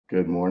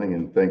Good morning,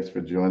 and thanks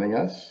for joining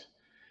us.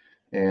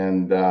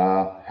 And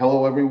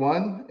hello,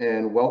 everyone,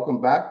 and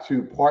welcome back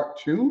to part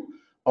 2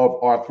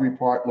 of our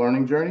 3-part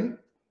learning journey.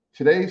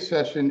 Today's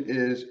session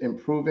is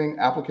improving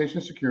application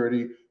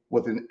security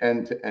with an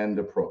end-to-end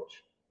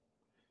approach.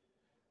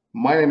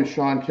 My name is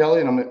Sean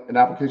Kelly, and I'm an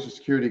application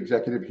security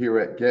executive here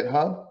at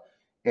GitHub,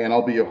 and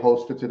I'll be your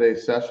host for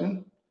today's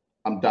session.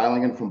 I'm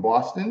dialing in from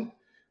Boston,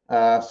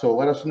 so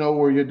let us know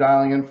where you're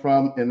dialing in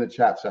from in the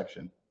chat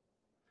section.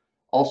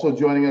 Also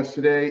joining us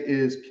today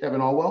is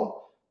Kevin Allwell.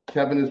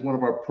 Kevin is one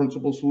of our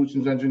principal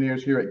solutions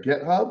engineers here at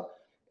GitHub,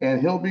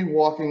 and he'll be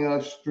walking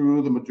us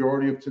through the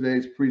majority of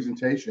today's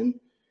presentation.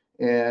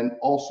 And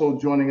also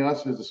joining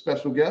us is a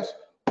special guest,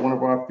 one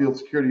of our field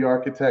security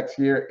architects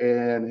here,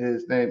 and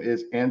his name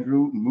is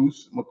Andrew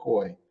Moose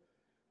McCoy.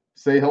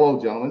 Say hello,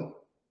 gentlemen.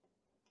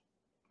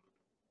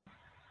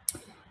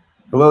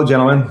 Hello,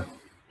 gentlemen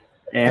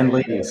and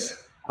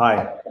ladies.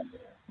 Hi,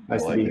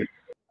 nice to be here.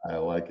 I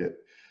like it.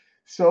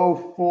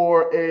 So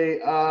for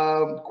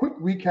a quick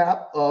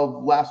recap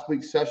of last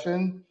week's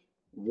session,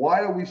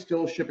 why are we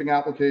still shipping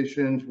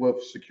applications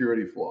with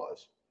security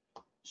flaws?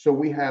 So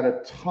we had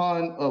a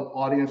ton of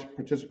audience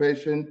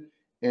participation,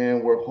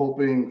 and we're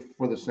hoping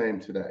for the same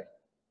today.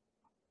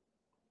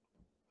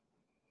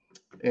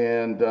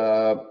 And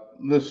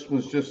this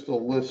was just a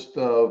list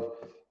of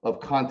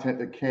content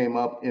that came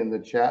up in the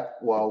chat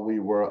while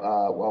we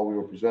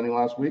were presenting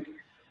last week.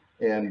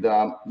 And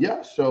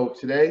yeah, so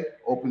today,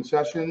 open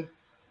session.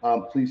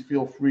 Please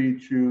feel free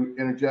to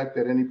interject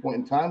at any point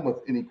in time with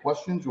any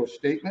questions or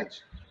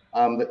statements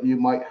that you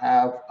might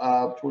have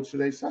towards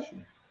today's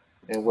session.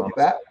 And with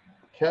that,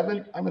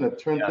 Kevin, I'm going to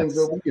turn things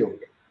over to you.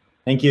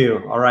 Thank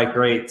you. All right,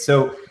 great.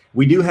 So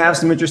we do have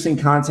some interesting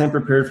content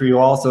prepared for you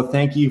all. So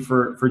thank you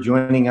for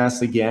joining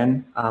us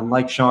again.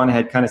 Like Sean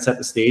had kind of set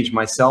the stage,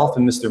 myself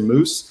and Mr.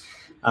 Moose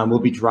will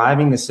be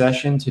driving the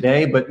session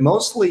today, but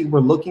mostly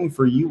we're looking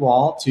for you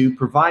all to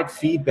provide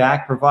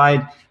feedback,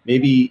 provide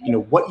maybe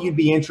what you'd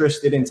be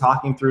interested in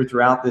talking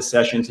throughout this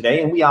session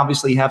today. And we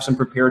obviously have some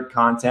prepared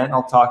content.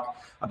 I'll talk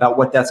about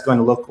what that's going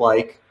to look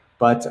like.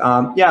 But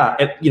yeah,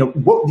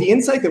 the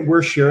insight that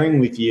we're sharing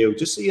with you,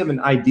 just so you have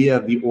an idea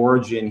of the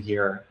origin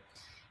here,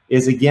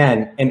 is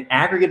again an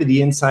aggregate of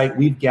the insight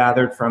we've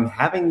gathered from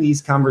having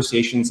these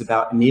conversations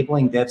about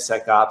enabling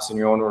DevSecOps in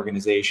your own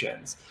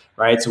organizations.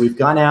 Right, so we've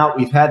gone out,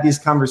 we've had these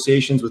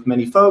conversations with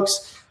many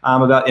folks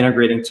about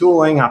integrating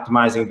tooling,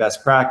 optimizing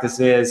best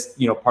practices,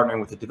 partnering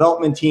with the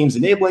development teams,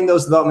 enabling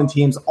those development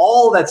teams,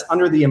 all that's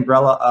under the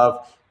umbrella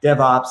of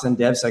DevOps and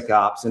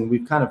DevSecOps. And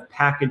we've kind of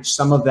packaged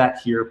some of that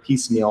here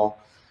piecemeal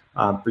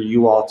for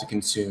you all to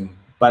consume.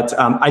 But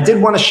I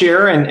did want to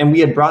share, and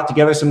we had brought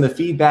together some of the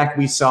feedback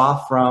we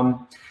saw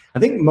from, I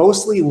think,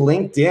 mostly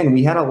LinkedIn.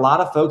 We had a lot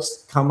of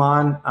folks come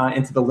on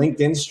into the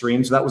LinkedIn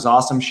stream, so that was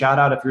awesome. Shout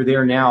out if you're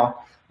there now.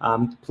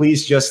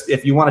 Please just,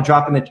 if you want to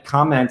drop in the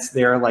comments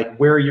there, like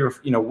where you're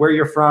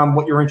from,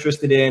 what you're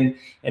interested in,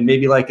 and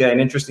maybe like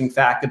an interesting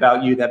fact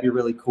about you, that'd be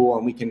really cool.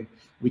 And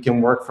we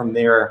can work from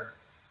there.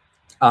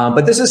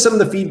 But this is some of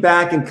the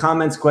feedback and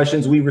comments,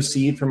 questions we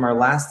received from our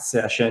last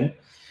session.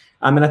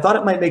 And I thought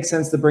it might make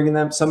sense to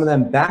bring some of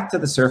them back to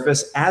the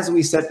surface as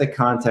we set the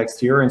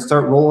context here and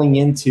start rolling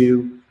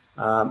into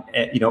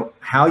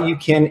how you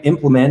can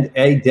implement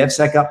a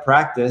DevSecOps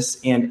practice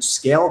and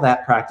scale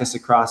that practice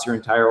across your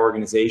entire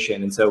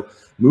organization. And so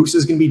Moose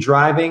is going to be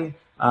driving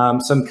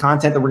some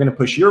content that we're going to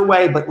push your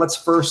way, but let's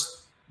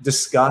first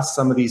discuss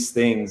some of these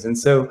things. And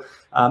so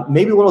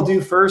maybe what I'll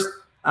do first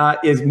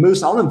is,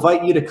 Moose, I'll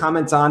invite you to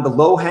comment on the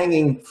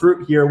low-hanging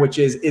fruit here, which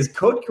is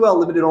CodeQL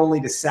limited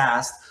only to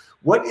SAST?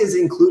 What is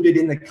included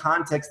in the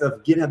context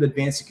of GitHub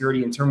Advanced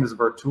Security in terms of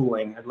our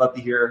tooling? I'd love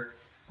to hear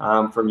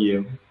from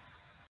you.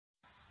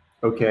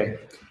 Okay,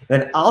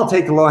 then I'll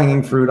take the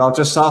low-hanging fruit. I'll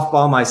just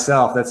softball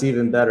myself. That's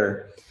even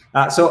better.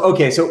 So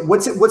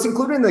what's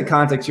included in the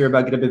context here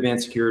about GitHub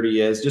Advanced Security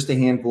is just a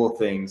handful of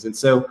things. And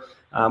so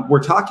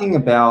we're talking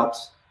about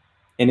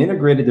an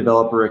integrated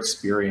developer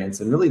experience,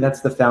 and really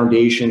that's the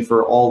foundation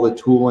for all the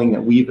tooling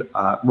that we've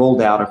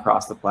rolled out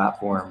across the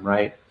platform,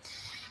 right?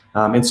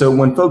 And so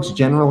when folks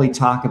generally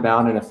talk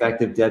about an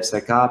effective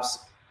DevSecOps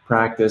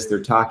practice, they're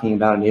talking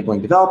about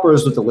enabling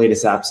developers with the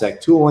latest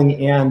AppSec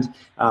tooling and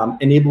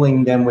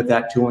enabling them with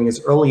that tooling as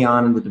early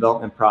on in the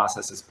development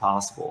process as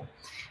possible.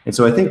 And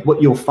so I think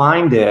what you'll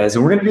find is,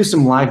 and we're going to do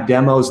some live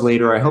demos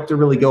later, I hope to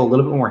really go a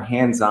little bit more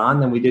hands-on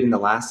than we did in the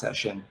last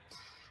session.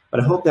 But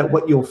I hope that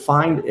what you'll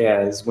find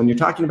is when you're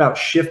talking about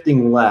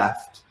shifting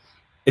left,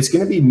 it's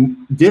going to be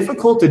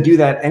difficult to do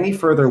that any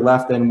further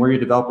left than where your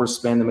developers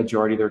spend the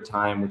majority of their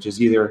time, which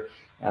is either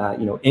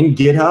in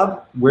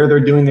GitHub, where they're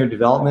doing their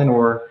development,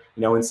 or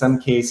in some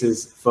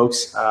cases,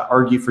 folks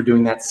argue for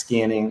doing that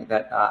scanning,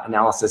 that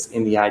analysis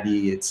in the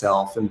IDE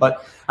itself.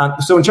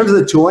 So in terms of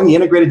the tooling, the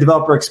integrated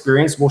developer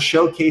experience, we'll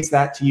showcase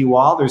that to you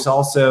all. There's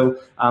also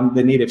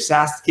the native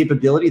SAST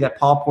capability that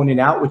Paul pointed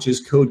out, which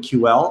is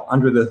CodeQL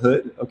under the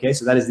hood. Okay,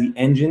 so that is the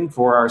engine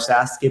for our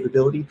SAST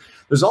capability.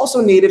 There's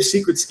also native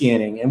secret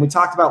scanning. And we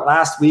talked about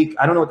last week,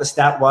 I don't know what the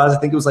stat was, I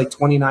think it was like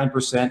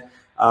 29%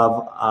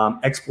 of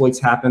exploits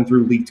happen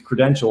through leaked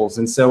credentials.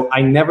 And so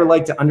I never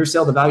like to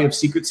undersell the value of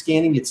secret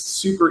scanning. It's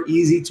super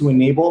easy to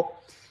enable,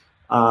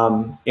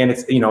 and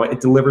it's,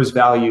 it delivers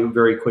value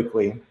very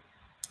quickly.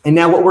 And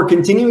now what we're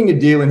continuing to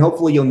do, and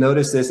hopefully you'll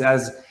notice this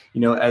as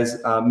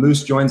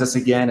Moose joins us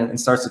again and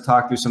starts to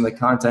talk through some of the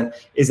content,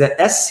 is that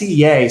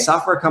SCA,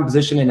 software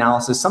composition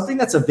analysis, something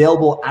that's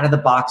available out of the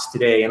box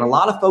today. And a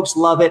lot of folks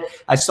love it.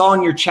 I saw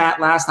in your chat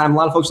last time, a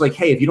lot of folks were like,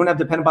 hey, if you don't have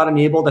Dependabot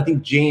enabled, I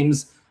think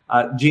James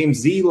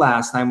Z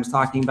last time was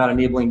talking about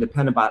enabling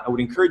Dependabot. I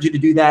would encourage you to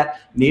do that,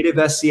 native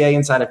SCA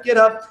inside of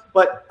GitHub.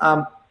 But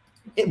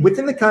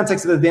within the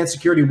context of advanced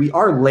security, we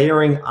are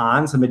layering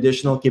on some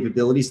additional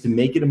capabilities to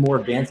make it a more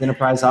advanced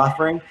enterprise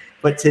offering.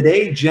 But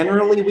today,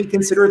 generally, we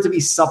consider it to be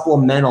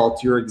supplemental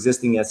to your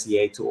existing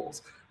SCA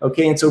tools.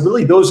 Okay, and so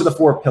really those are the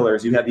 4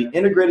 pillars. You have the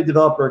integrated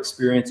developer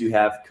experience, you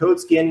have code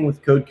scanning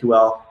with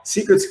CodeQL,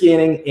 secret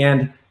scanning,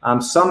 and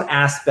some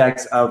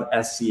aspects of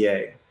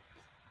SCA.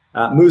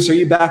 Moose, are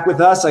you back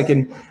with us?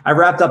 I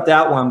wrapped up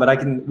that one, but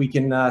we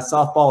can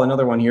softball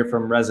another one here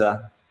from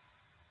Reza.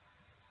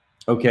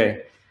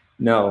 Okay,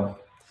 no.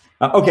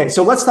 Okay,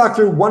 so let's talk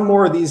through one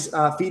more of these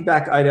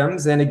feedback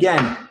items. And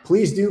again,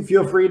 please do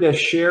feel free to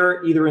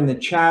share either in the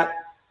chat.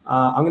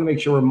 I'm going to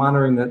make sure we're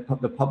monitoring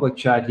the public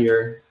chat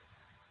here.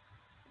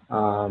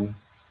 There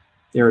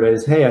it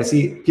is. Hey, I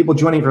see people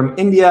joining from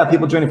India,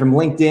 people joining from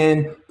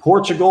LinkedIn,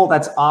 Portugal.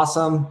 That's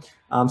awesome.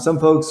 Some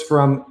folks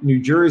from New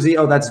Jersey.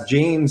 Oh, that's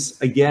James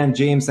again.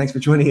 James, thanks for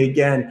joining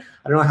again.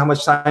 I don't know how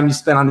much time you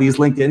spend on these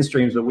LinkedIn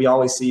streams, but we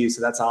always see you,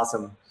 so that's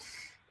awesome.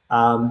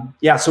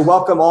 Yeah, so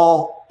welcome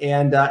all,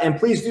 and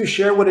please do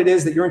share what it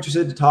is that you're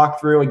interested to talk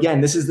through.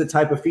 Again, this is the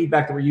type of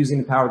feedback that we're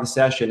using to power the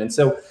session. And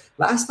so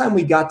last time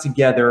we got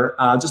together,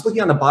 just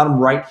looking on the bottom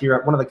right here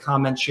at one of the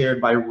comments shared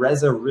by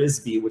Reza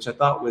Rizvi, which I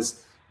thought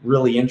was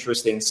really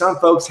interesting. Some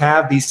folks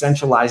have these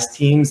centralized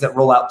teams that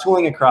roll out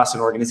tooling across an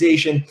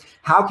organization.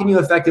 How can you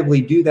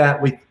effectively do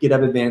that with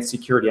GitHub Advanced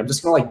Security? I'm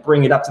just going to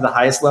bring it up to the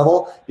highest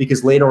level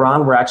because later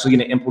on we're actually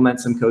going to implement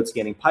some code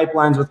scanning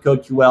pipelines with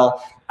CodeQL.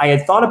 I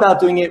had thought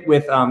about doing it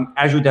with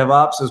Azure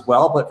DevOps as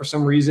well, but for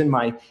some reason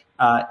my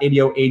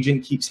ADO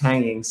agent keeps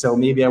hanging, so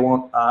maybe I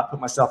won't put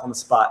myself on the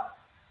spot.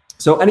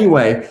 So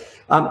anyway,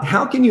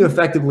 how can you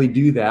effectively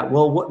do that?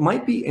 Well, what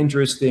might be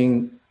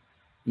interesting,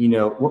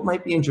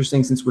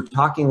 since we're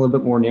talking a little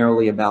bit more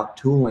narrowly about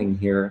tooling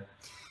here,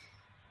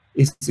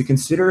 is to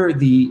consider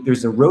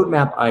there's a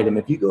roadmap item.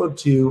 If you go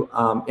to,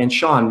 and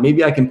Sean,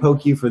 maybe I can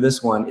poke you for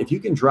this one. If you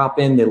can drop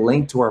in the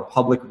link to our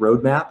public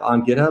roadmap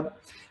on GitHub,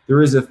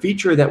 there is a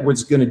feature that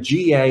was going to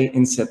GA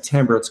in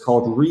September. It's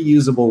called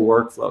reusable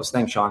workflows.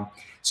 Thanks, Sean.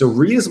 So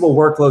reusable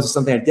workflows is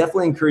something I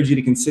definitely encourage you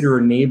to consider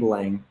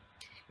enabling.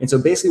 And so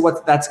basically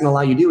what that's going to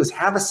allow you to do is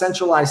have a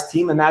centralized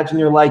team. Imagine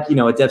you're like, a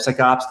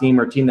DevSecOps team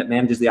or a team that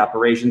manages the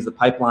operations, the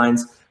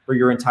pipelines for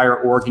your entire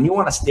org, and you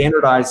want to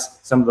standardize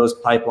some of those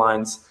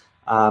pipelines.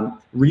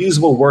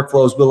 Reusable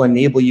workflows will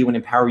enable you and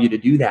empower you to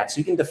do that. So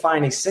you can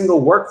define a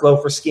single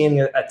workflow for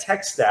scanning a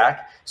tech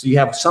stack. So you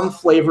have some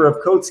flavor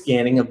of code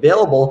scanning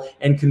available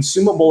and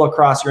consumable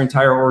across your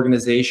entire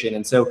organization.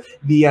 And so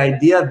the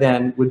idea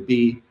then would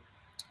be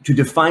to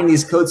define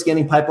these code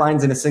scanning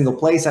pipelines in a single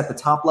place at the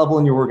top level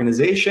in your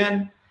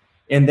organization,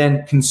 and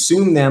then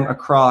consume them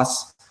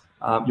across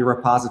your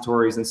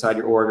repositories inside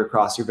your org,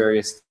 across your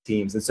various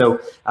teams. And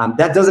so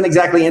that doesn't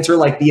exactly answer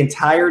the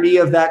entirety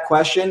of that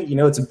question.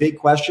 It's a big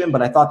question,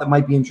 but I thought that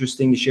might be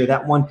interesting to share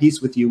that one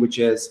piece with you, which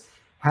is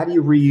how do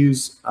you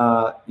reuse,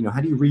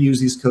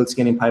 these code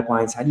scanning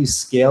pipelines? How do you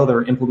scale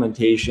their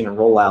implementation and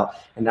rollout?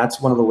 And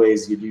that's one of the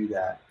ways you do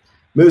that.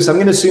 Moose, I'm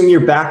going to assume you're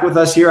back with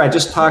us here. I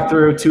just talked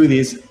through 2 of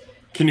these.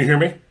 Can you hear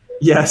me?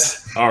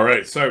 Yes. All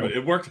right. Sorry, but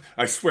it worked.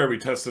 I swear we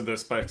tested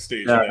this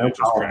backstage and it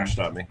just crashed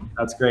on me.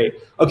 That's great.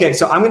 Okay,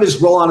 so I'm going to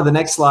just roll on to the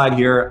next slide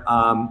here,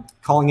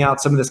 calling out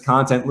some of this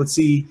content. Let's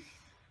see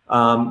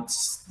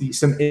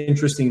some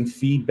interesting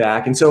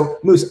feedback. And so,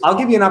 Moose, I'll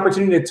give you an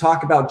opportunity to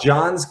talk about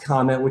John's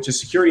comment, which is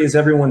security is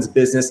everyone's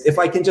business. If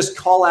I can just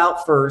call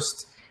out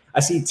first, I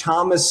see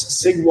Thomas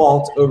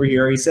Sigwalt over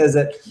here. He says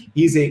that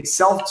he's a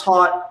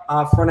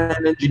self-taught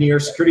front-end engineer.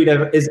 Security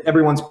is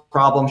everyone's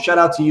problem. Shout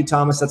out to you,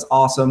 Thomas. That's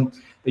awesome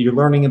that you're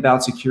learning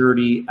about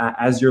security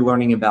as you're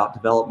learning about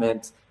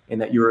development, and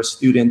that you're a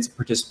student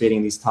participating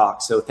in these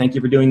talks. So thank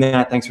you for doing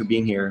that. Thanks for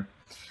being here.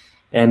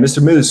 And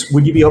Mr. Moose,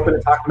 would you be open to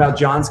talking about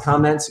John's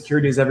comment,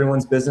 security is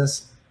everyone's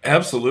business?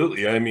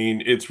 Absolutely. I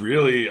mean, it's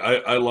really,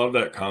 I love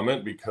that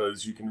comment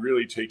because you can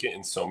really take it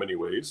in so many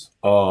ways.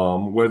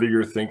 Whether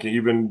you're thinking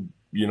even,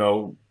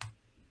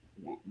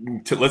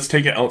 let's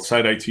take it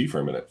outside IT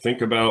for a minute.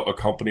 Think about a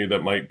company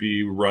that might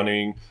be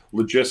running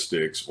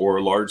logistics or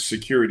large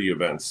security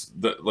events.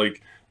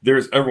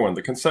 There's everyone,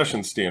 the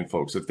concession stand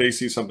folks. If they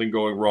see something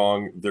going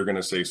wrong, they're going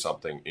to say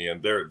something,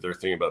 and they're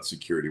thinking about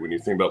security. When you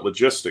think about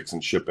logistics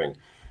and shipping,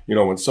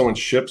 when someone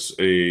ships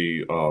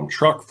a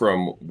truck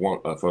from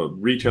if a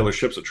retailer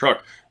ships a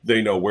truck,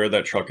 they know where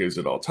that truck is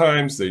at all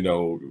times. They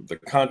know the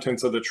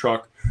contents of the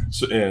truck.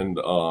 So, and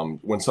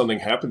when something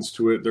happens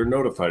to it, they're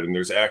notified and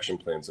there's action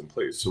plans in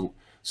place.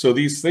 So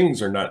these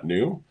things are not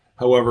new.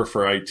 However,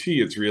 for IT,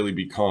 it's really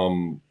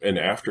become an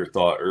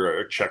afterthought or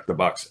a check the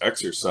box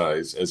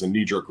exercise as a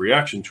knee-jerk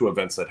reaction to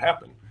events that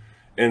happen.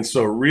 And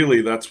so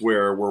really that's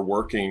where we're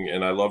working.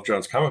 And I love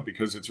John's comment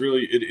because it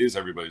is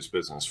everybody's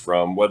business,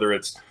 from whether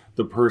it's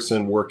the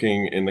person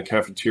working in the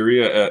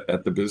cafeteria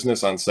at the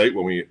business on site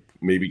when we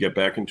maybe get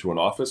back into an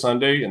office on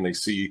day and they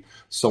see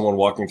someone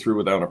walking through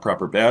without a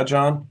proper badge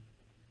on,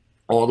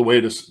 all the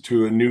way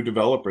to a new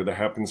developer that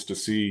happens to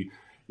see,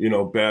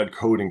 bad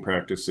coding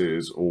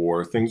practices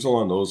or things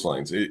along those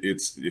lines.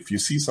 It's if you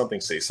see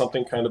something, say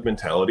something kind of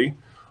mentality,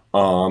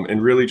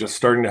 and really just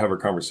starting to have a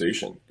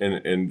conversation.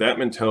 And that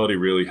mentality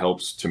really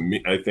helps to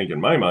me, I think, in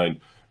my mind,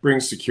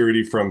 bring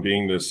security from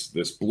being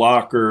this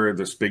blocker,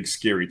 this big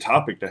scary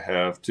topic to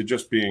have, to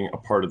just being a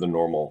part of the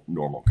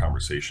normal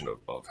conversation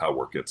of how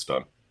work gets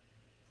done.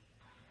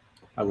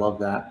 I love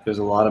that. There's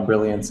a lot of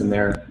brilliance in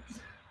there.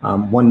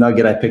 One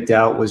nugget I picked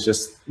out was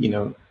just,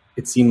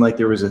 it seemed like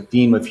there was a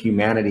theme of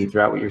humanity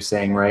throughout what you're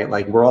saying, right?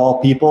 Like we're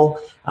all people,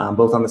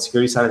 both on the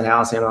security side of the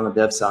house and on the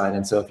dev side.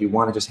 And so if you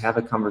want to just have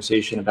a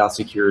conversation about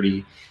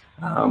security,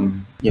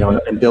 and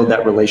build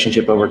that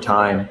relationship over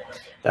time,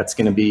 that's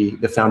going to be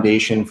the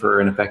foundation for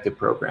an effective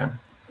program.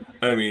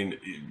 I mean,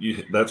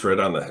 that's right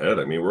on the head.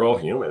 I mean, we're all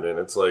human, and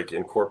it's like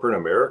in corporate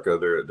America,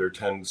 there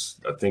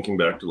tends, thinking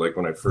back to like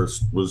when I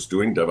first was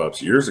doing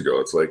DevOps years ago,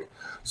 it's like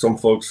some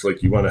folks,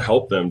 like, you want to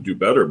help them do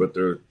better, but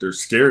they're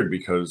scared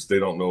because they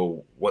don't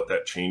know what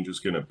that change is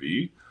going to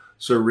be.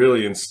 So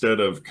really, instead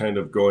of kind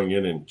of going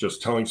in and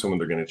just telling someone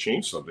they're going to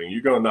change something,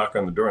 you go and knock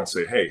on the door and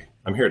say, "Hey,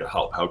 I'm here to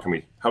help. How can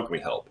we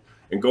help?"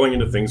 And going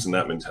into things in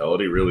that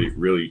mentality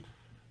really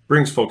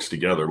brings folks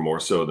together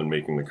more so than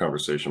making the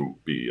conversation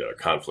be a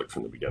conflict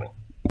from the beginning.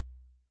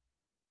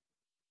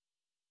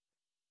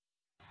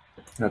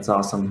 That's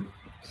awesome.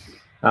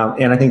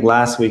 And I think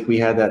last week we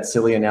had that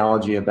silly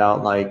analogy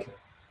about like,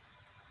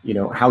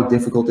 how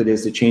difficult it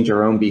is to change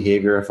our own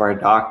behavior. If our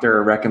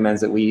doctor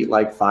recommends that we eat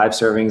like 5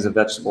 servings of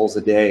vegetables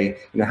a day,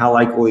 how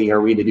likely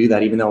are we to do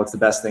that, even though it's the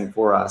best thing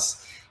for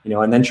us?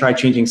 And then try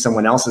changing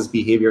someone else's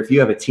behavior. If you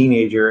have a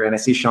teenager, and I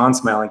see Sean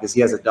smiling because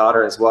he has a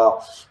daughter as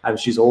well,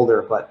 she's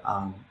older, but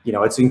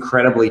it's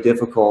incredibly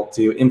difficult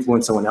to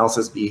influence someone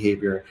else's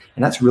behavior.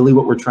 And that's really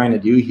what we're trying to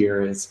do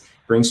here, is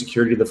bring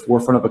security to the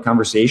forefront of a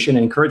conversation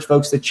and encourage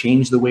folks to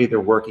change the way they're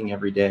working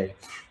every day.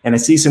 And I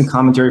see some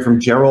commentary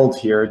from Gerald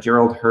here,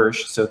 Gerald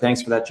Hirsch. So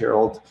thanks for that,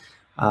 Gerald.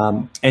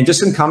 And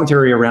just some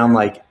commentary around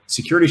like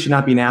security should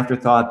not be an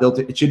afterthought.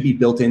 It should be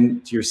built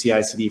into your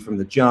CI/CD from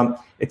the jump.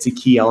 It's a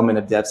key element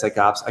of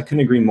DevSecOps. I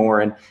couldn't agree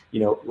more. And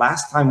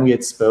last time we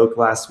had spoke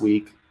last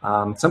week,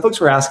 some folks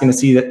were asking to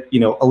see that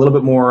a little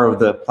bit more of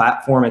the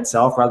platform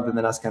itself rather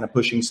than us kind of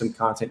pushing some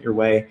content your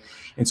way.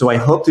 And so I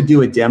hope to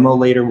do a demo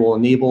later. We'll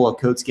enable a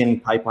code scanning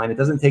pipeline. It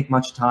doesn't take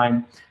much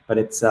time, but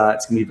it's going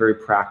to be very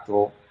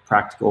practical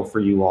for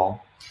you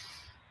all.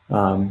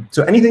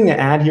 So anything to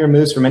add here,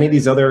 Moose, from any of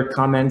these other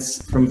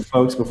comments from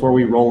folks before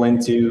we roll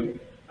into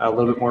a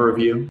little bit more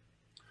review?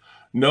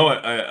 No,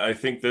 I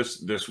think the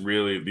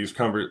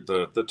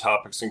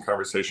topics in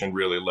conversation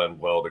really lend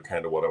well to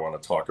kind of what I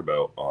want to talk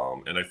about.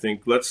 And I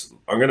think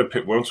I'm going to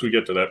pick, once we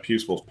get to that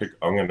piece,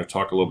 I'm going to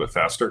talk a little bit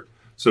faster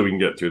so we can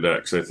get through that,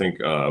 because I think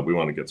we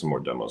want to get some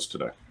more demos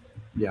today.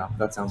 Yeah,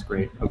 that sounds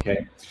great.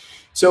 Okay.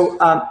 So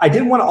I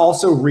did want to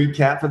also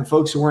recap for the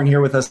folks who weren't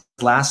here with us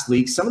last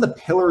week, some of the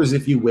pillars,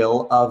 if you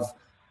will, of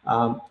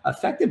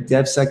effective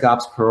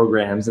DevSecOps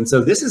programs. And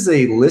so this is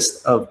a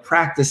list of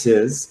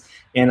practices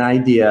and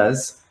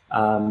ideas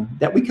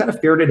that we kind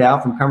of ferreted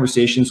out from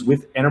conversations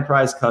with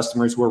enterprise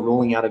customers who are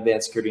rolling out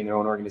advanced security in their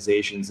own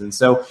organizations. And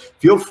so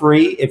feel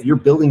free, if you're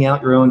building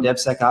out your own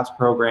DevSecOps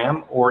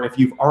program, or if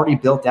you've already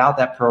built out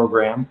that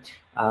program,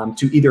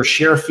 to either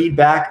share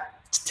feedback,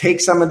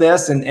 take some of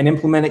this and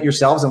implement it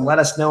yourselves and let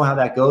us know how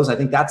that goes. I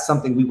think that's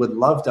something we would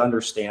love to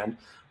understand,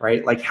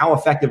 right? Like, how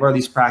effective are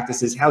these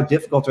practices? How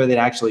difficult are they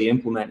to actually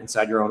implement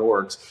inside your own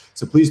orgs?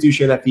 So please do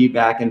share that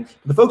feedback. And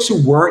for the folks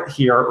who weren't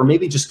here, or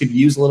maybe just could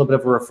use a little bit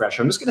of a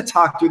refresher, I'm just going to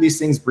talk through these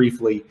things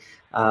briefly,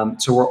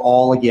 so we're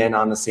all, again,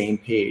 on the same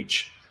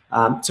page.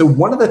 So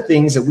one of the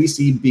things that we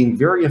see being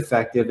very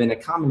effective, and a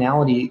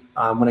commonality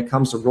when it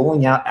comes to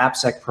rolling out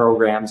AppSec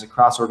programs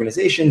across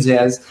organizations,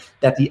 is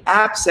that the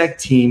AppSec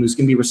team who's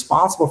going to be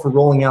responsible for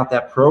rolling out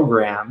that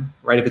program,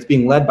 right, if it's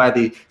being led by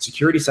the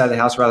security side of the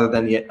house rather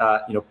than the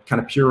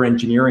kind of pure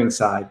engineering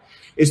side,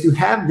 is to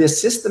have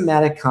this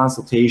systematic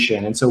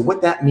consultation. And so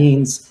what that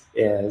means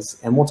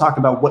is, and we'll talk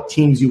about what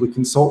teams you would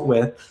consult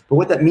with, but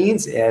what that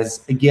means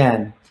is,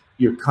 again,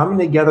 you're coming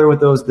together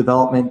with those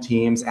development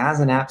teams as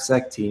an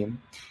AppSec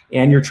team,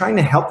 and you're trying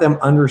to help them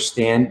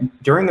understand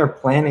during their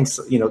planning,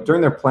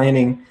 during their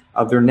planning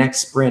of their next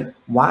sprint,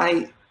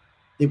 why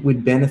it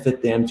would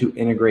benefit them to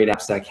integrate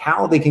AppSec,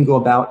 how they can go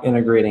about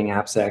integrating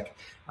AppSec,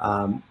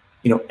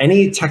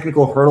 any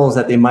technical hurdles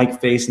that they might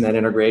face in that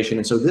integration.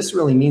 And so this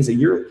really means that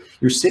you're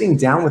sitting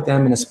down with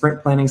them in a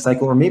sprint planning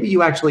cycle, or maybe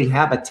you actually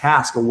have a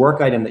task, a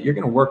work item that you're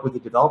going to work with the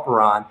developer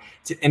on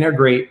to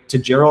integrate, to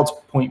Gerald's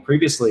point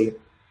previously,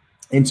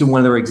 into one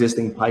of their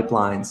existing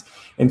pipelines.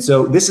 And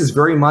so this is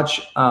very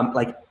much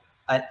like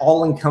an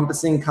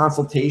all-encompassing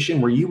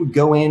consultation where you would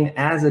go in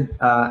as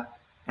a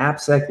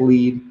AppSec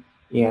lead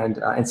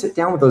and sit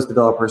down with those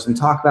developers and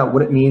talk about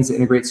what it means to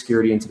integrate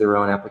security into their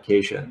own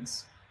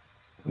applications.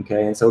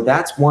 Okay, and so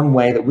that's one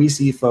way that we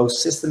see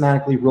folks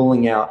systematically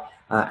rolling out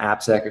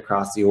AppSec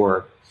across the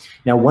org.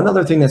 Now, one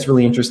other thing that's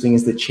really interesting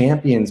is the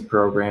Champions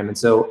program. And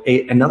so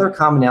another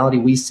commonality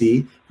we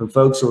see from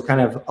folks who are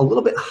kind of a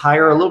little bit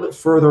higher, a little bit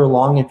further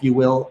along, if you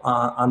will,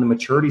 on the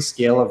maturity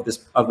scale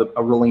of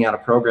rolling out a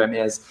program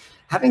is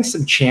having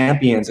some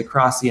champions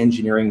across the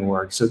engineering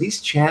org. So these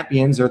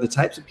champions are the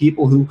types of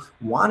people who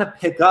want to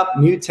pick up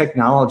new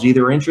technology.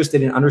 They're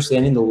interested in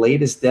understanding the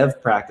latest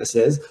dev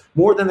practices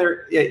more than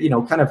they're,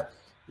 kind of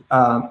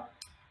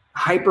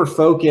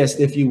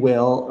hyper-focused, if you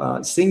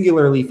will,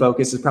 singularly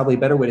focused is probably a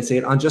better way to say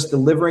it, on just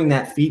delivering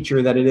that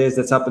feature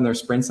that's up in their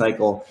sprint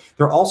cycle.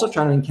 They're also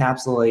trying to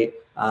encapsulate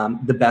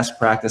the best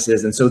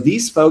practices. And so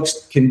these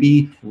folks can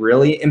be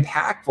really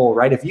impactful,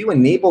 right? If you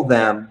enable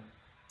them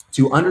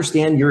to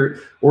understand your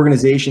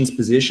organization's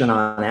position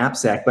on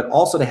AppSec, but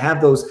also to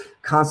have those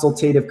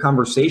consultative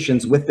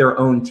conversations with their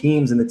own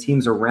teams and the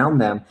teams around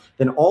them,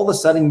 then all of a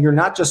sudden you're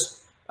not just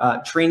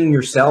training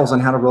yourselves on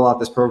how to roll out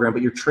this program,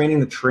 but you're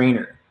training the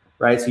trainer,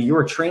 right? So you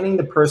are training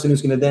the person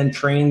who's going to then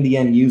train the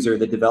end user,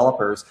 the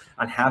developers,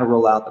 on how to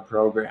roll out the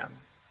program.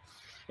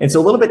 And so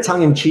a little bit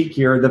tongue-in-cheek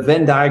here, the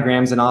Venn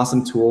diagram is an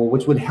awesome tool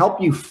which would help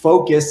you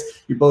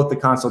focus both the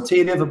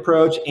consultative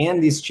approach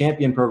and these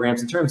champion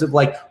programs in terms of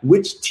like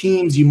which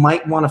teams you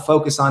might want to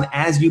focus on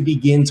as you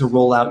begin to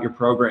roll out your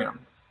program.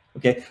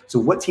 Okay, so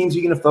what teams are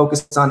you going to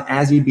focus on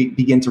as you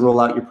begin to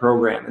roll out your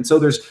program? And so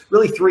there's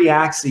really three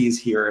axes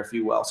here, if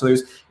you will. So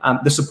there's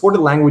the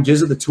supported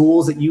languages of the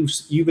tools that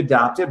you've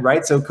adopted,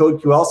 right? So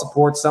CodeQL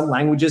supports some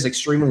languages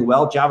extremely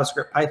well,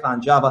 JavaScript,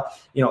 Python, Java,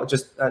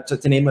 just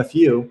to name a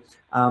few.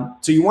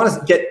 So you want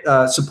to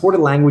get supported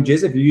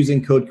languages if you're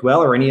using CodeQL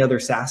or any other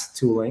SaaS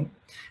tooling.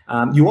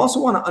 You also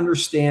want to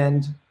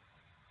understand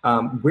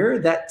where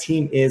that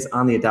team is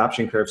on the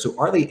adoption curve. So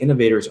are they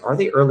innovators? Are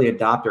they early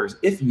adopters?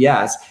 If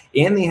yes,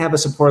 and they have a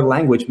supported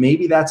language,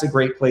 maybe that's a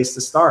great place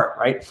to start,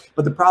 right?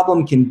 But the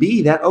problem can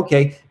be that,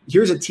 okay,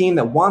 here's a team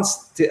that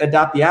wants to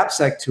adopt the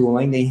AppSec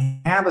tooling. They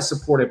have a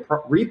supported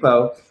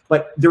repo,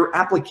 but their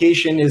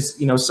application is,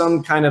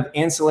 some kind of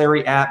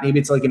ancillary app. Maybe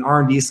it's like an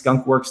R&D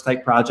skunkworks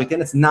type project,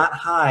 and it's not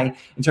high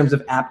in terms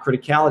of app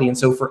criticality. And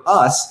so for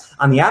us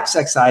on the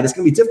AppSec side, it's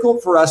going to be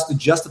difficult for us to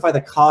justify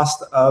the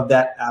cost of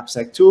that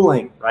AppSec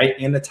tooling, right?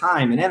 And the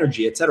time and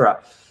energy, et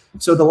cetera.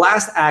 So the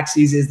last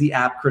axis is the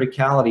app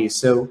criticality.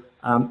 So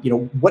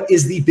what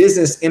is the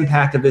business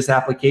impact of this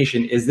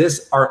application?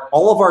 Are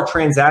all of our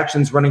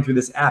transactions running through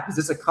this app? Is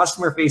this a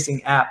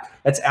customer-facing app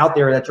that's out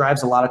there that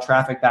drives a lot of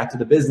traffic back to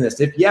the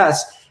business? If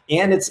yes,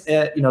 and it's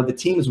the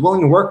team is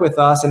willing to work with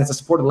us and it's a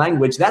supported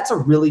language, that's a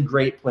really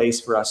great place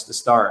for us to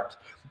start.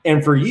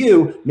 And for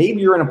you,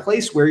 maybe you're in a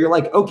place where you're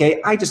like,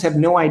 okay, I just have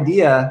no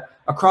idea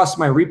across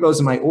my repos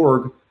in my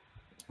org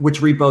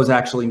which repos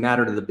actually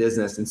matter to the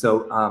business. And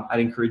so I'd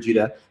encourage you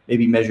to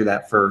maybe measure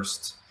that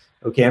first.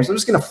 Okay, so I'm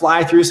just gonna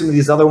fly through some of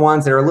these other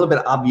ones that are a little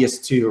bit obvious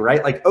too,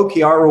 right? Like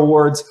OKR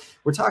rewards,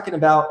 we're talking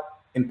about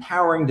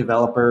empowering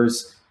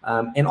developers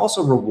and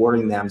also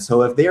rewarding them.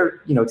 So if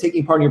they're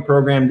taking part in your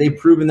program, they've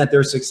proven that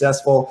they're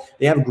successful,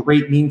 they have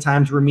great mean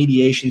time to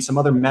remediation, some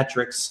other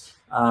metrics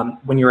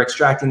when you're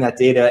extracting that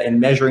data and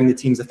measuring the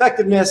team's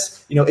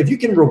effectiveness, if you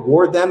can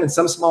reward them in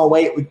some small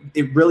way,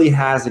 it really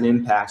has an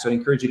impact. So I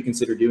encourage you to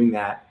consider doing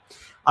that.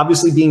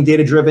 Obviously, being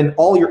data-driven,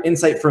 all your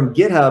insight from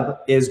GitHub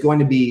is going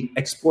to be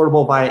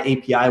exportable via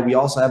API. We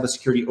also have a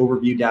security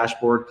overview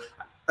dashboard.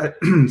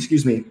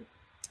 Excuse me.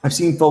 I've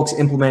seen folks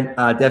implement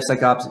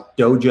DevSecOps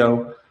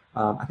Dojo.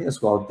 I think it's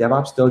called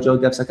DevOps Dojo,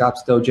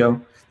 DevSecOps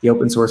Dojo, the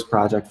open source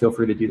project. Feel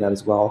free to do that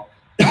as well.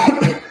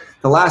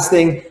 The last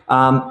thing,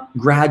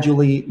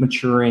 gradually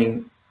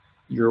maturing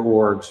your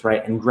orgs,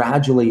 right? And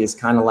gradually is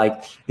kind of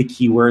like the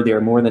key word there,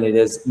 more than it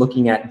is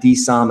looking at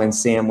DSOM and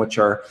SAM, which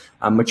are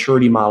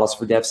maturity models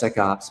for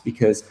DevSecOps,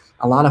 because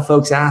a lot of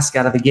folks ask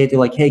out of the gate, they're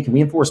like, hey, can we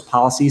enforce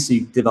policy so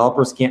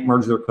developers can't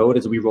merge their code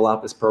as we roll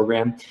out this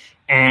program?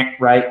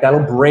 Right,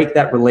 that'll break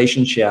that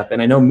relationship. And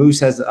I know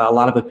Moose has a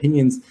lot of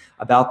opinions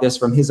about this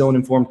from his own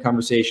informed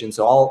conversation.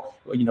 So I'll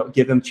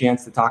give him a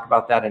chance to talk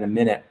about that in a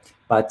minute.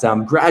 But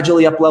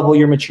gradually up-level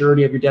your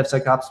maturity of your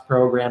DevSecOps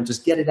program.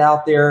 Just get it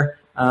out there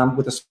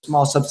with a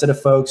small subset of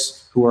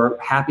folks who are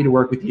happy to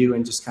work with you,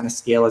 and just kind of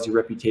scale as your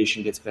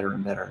reputation gets better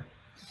and better.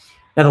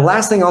 Now, the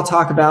last thing I'll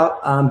talk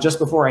about just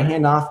before I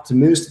hand off to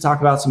Moose to talk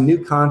about some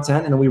new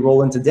content and then we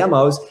roll into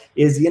demos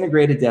is the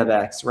integrated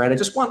Devex, right? I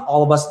just want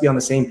all of us to be on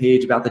the same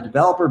page about the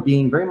developer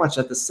being very much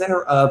at the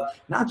center of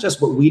not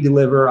just what we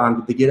deliver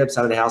on the GitHub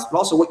side of the house, but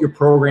also what your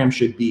program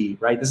should be,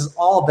 right? This is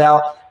all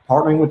about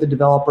partnering with the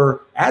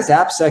developer. As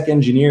AppSec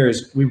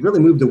engineers, we've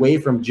really moved away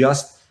from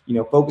just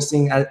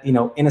focusing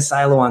in a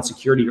silo on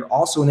security. You're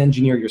also an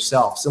engineer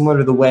yourself, similar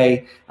to the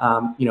way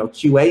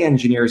QA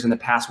engineers in the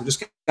past were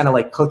just kind of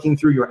like clicking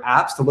through your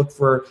apps to look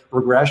for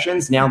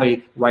regressions. Now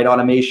they write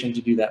automation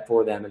to do that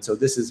for them. And so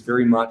this is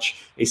very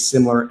much a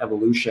similar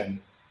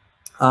evolution.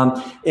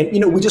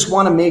 And we just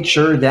want to make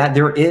sure that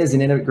there is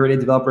an integrated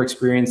developer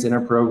experience in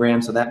our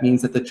program. So that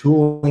means that the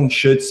tooling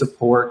should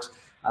support,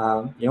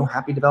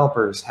 happy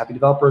developers. Happy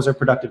developers are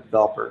productive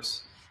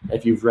developers.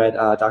 If you've read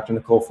Dr.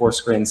 Nicole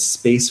Forsgren's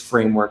SPACE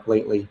framework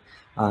lately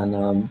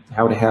on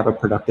how to have a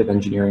productive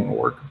engineering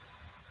org.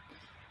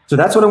 So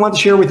that's what I want to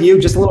share with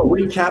you. Just a little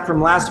recap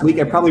from last week.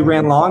 I probably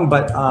ran long,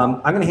 but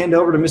I'm going to hand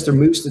over to Mr.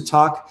 Moose to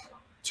talk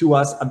to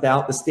us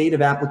about the state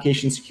of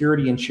application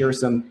security and share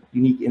some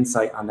unique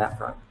insight on that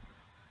front.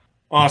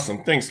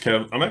 Awesome. Thanks,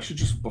 Kev. I'm actually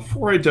just,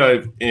 before I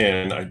dive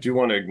in, I do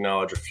want to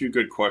acknowledge a few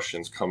good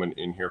questions coming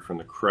in here from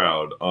the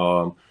crowd.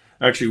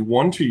 Actually,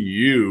 one to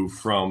you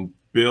from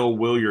Bill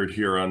Williard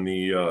here on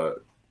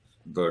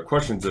the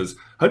questions is,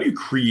 how do you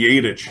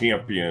create a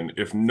champion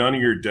if none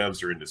of your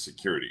devs are into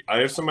security? I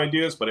have some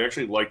ideas, but I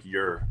actually like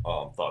your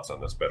thoughts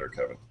on this better,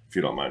 Kevin, if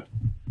you don't mind.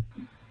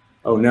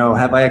 Oh no,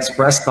 have I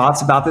expressed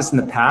thoughts about this in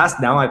the past?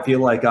 Now I feel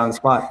like on the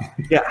spot.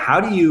 Yeah, how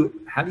do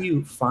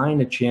you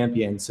find a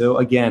champion? So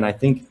again, I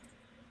think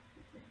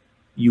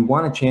you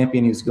want a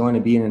champion who's going to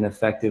be in an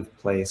effective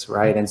place,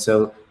 right? And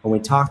so when we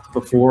talked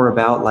before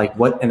about like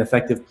what an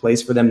effective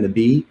place for them to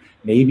be,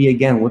 maybe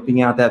again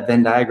whipping out that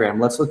Venn diagram.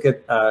 Let's look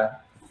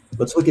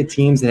at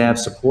teams that have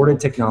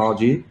supported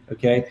technology.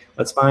 Okay,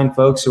 let's find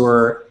folks who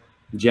are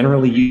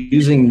generally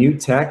using new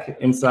tech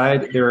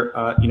inside their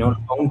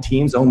own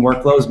teams, own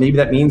workflows. Maybe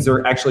that means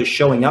they're actually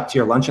showing up to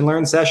your lunch and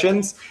learn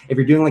sessions. If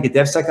you're doing like a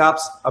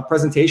DevSecOps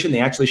presentation,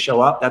 they actually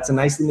show up. That's a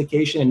nice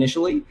indication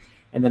initially.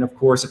 And then of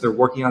course, if they're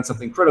working on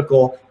something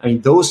critical, I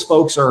mean, those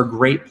folks are a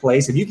great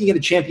place. If you can get a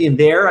champion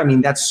there, I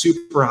mean, that's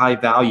super high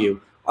value.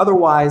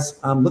 Otherwise,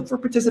 look for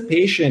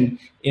participation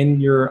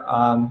in your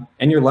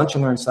lunch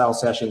and learn style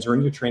sessions or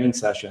in your training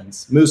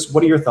sessions. Moose,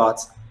 what are your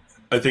thoughts?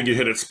 I think you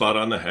hit it spot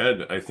on the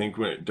head. I think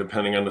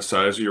depending on the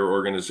size of your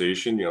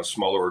organization,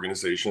 smaller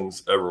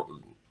organizations,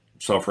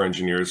 software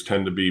engineers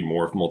tend to be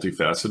more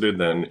multifaceted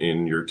than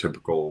in your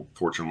typical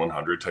Fortune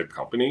 100 type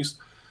companies.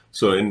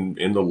 So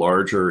in the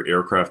larger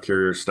aircraft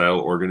carrier style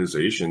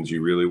organizations,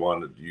 you really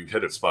you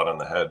hit it spot on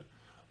the head.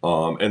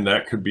 And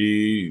that could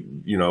be,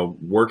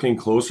 working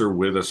closer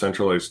with a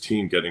centralized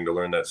team, getting to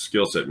learn that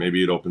skill set.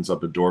 Maybe it opens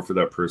up a door for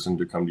that person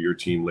to come to your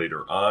team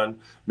later on.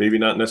 Maybe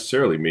not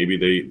necessarily. Maybe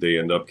they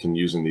end up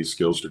using these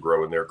skills to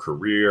grow in their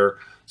career.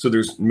 So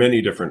there's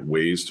many different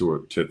ways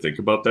to think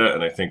about that.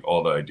 And I think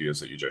all the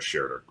ideas that you just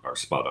shared are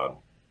spot on.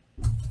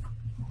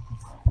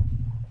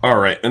 All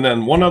right. And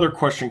then one other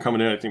question coming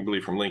in, I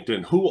believe from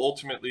LinkedIn. Who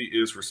ultimately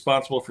is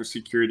responsible for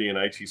security and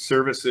IT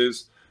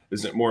services?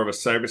 Is it more of a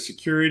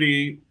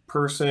cybersecurity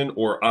person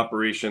or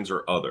operations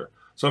or other?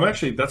 So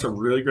that's a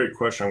really great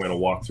question I'm going to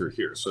walk through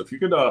here. So if you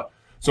could,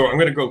 so I'm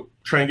going to go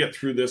try and get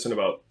through this in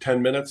about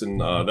 10 minutes,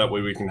 and that way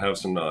we can have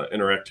some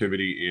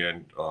interactivity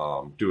and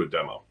do a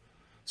demo.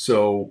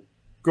 So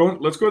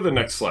let's go to the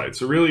next slide.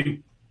 So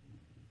really,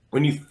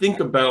 when you think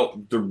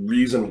about the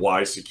reason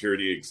why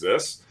security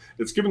exists,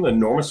 it's given the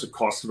enormous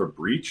cost of a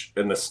breach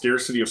and the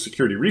scarcity of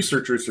security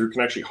researchers who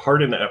can actually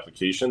harden the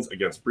applications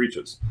against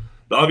breaches.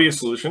 The obvious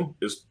solution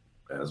is,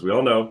 as we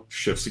all know,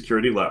 shift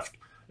security left,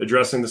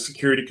 addressing the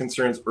security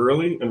concerns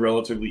early and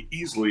relatively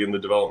easily in the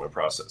development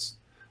process.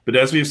 But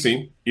as we have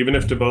seen, even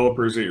if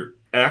developers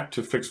act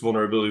to fix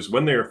vulnerabilities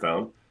when they are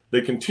found,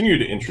 they continue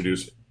to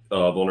introduce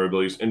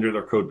vulnerabilities into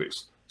their code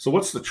base. So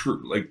what's the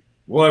truth?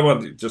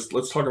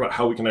 Let's talk about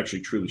how we can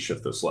actually truly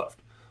shift this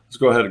left. Let's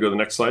go ahead and go to the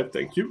next slide.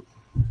 Thank you.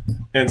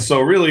 And so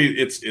really,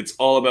 it's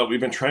all about, we've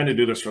been trying to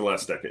do this for the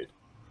last decade.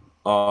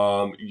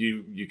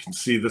 You can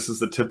see this is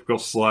the typical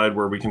slide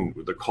where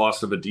the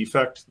cost of a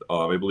defect.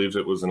 I believe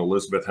it was an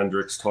Elizabeth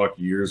Hendricks talk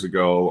years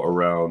ago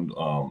around,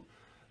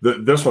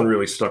 this one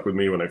really stuck with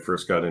me when I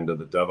first got into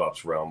the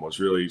DevOps realm, was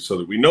really so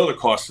that we know the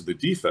cost of the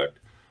defect,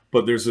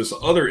 but there's this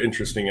other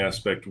interesting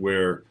aspect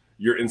where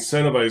you're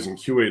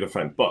incentivizing QA to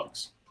find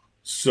bugs.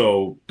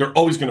 So they're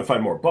always going to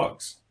find more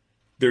bugs.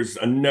 There's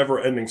a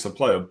never-ending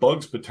supply of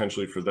bugs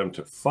potentially for them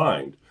to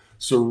find.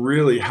 So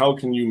really, how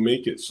can you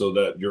make it so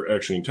that you're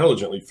actually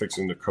intelligently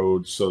fixing the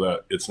code so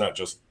that it's not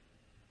just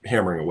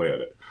hammering away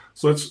at it?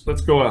 So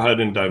let's go ahead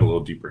and dive a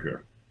little deeper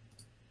here.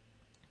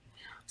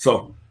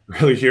 So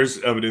really, here's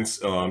evidence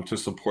to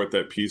support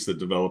that piece that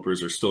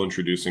developers are still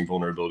introducing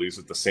vulnerabilities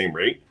at the same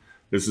rate.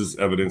 This is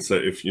evidence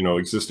that if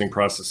existing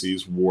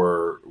processes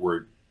were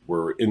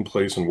in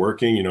place and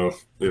working,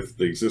 if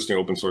the existing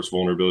open source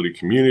vulnerability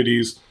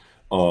communities,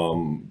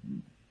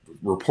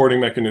 reporting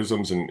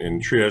mechanisms and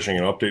triaging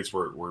and updates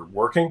were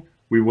working,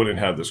 we wouldn't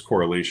have this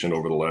correlation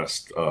over the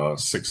last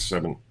 6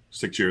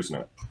 years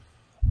now.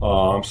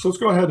 So let's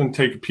go ahead and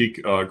take a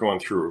peek going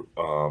through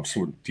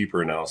some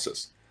deeper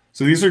analysis.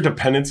 So these are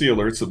dependency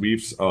alerts that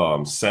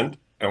we've sent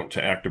out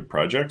to active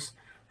projects.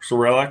 So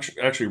we're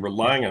actually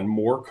relying on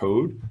more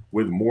code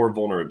with more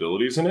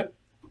vulnerabilities in it.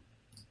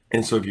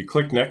 And so if you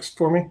click next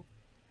for me,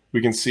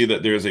 we can see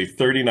that there's a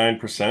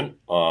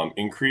 39%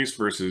 increase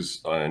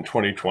versus in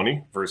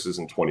 2020 versus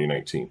in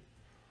 2019.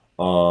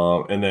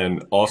 And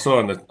then also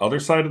on the other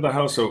side of the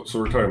house, so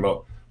we're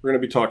going to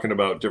be talking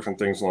about different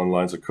things along the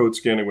lines of code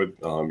scanning with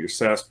your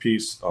SaaS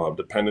piece,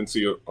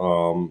 dependency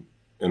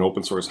and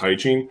open source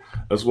hygiene,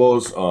 as well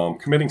as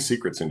committing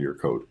secrets into your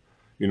code.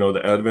 You know,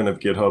 the advent of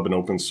GitHub and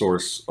open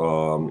source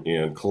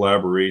and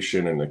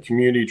collaboration and a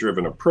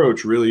community-driven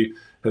approach really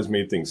has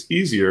made things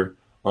easier.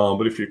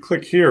 But if you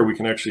click here, we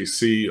can actually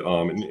see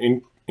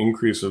an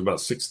increase of about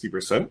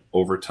 60%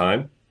 over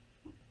time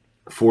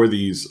for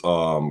these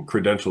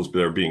credentials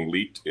that are being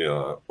leaked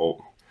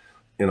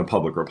in a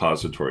public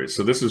repository.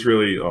 So this is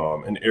really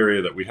an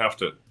area that we have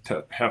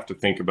to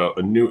think about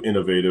a new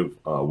innovative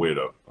way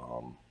to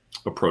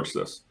approach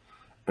this.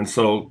 And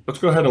so let's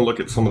go ahead and look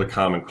at some of the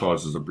common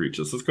causes of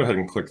breaches. Let's go ahead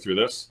and click through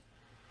this.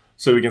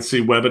 So we can see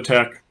web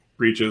attack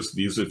breaches.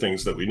 These are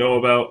things that we know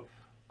about.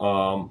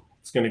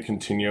 It's going to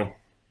continue.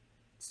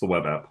 It's the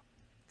web app.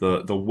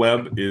 The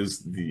web is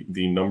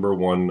the number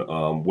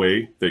one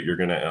way that you're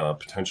going to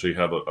potentially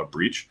have a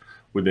breach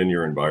within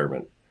your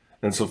environment.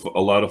 And so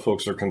a lot of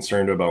folks are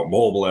concerned about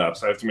mobile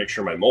apps. I have to make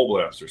sure my mobile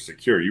apps are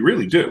secure. You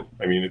really do.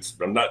 I mean,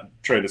 I'm not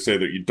trying to say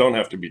that you don't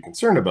have to be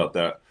concerned about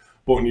that.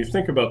 But when you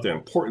think about the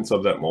importance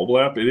of that mobile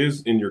app, it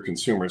is in your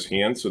consumer's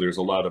hands. So there's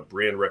a lot of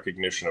brand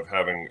recognition of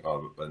having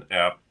an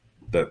app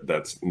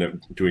that's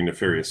doing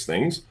nefarious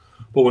things.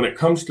 But when it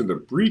comes to the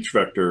breach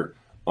vector,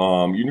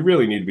 you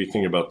really need to be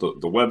thinking about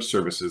the web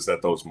services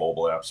that those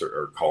mobile apps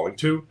are calling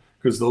to,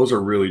 because those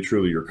are really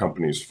truly your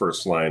company's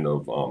first line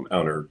of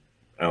outer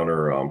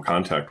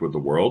contact with the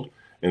world.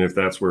 And if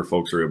that's where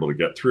folks are able to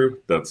get through,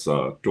 that's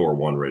door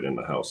one right in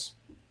the house.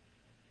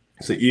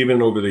 So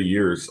even over the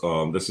years,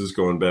 this is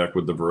going back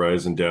with the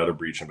Verizon data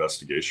breach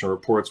investigation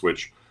reports,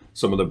 which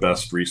some of the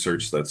best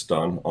research that's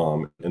done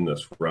in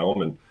this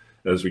realm. And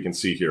as we can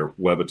see here,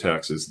 web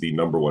attacks is the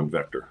number one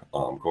vector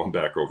going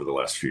back over the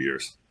last few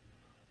years.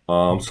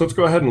 So let's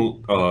go ahead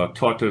and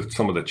talk to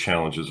some of the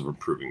challenges of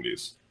improving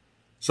these.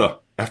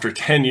 So after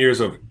 10 years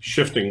of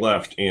shifting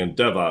left and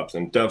DevOps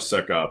and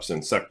DevSecOps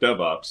and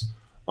SecDevOps,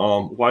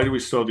 why do we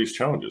still have these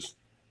challenges?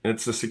 And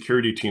it's the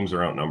security teams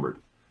are outnumbered.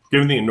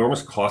 Given the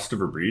enormous cost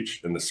of a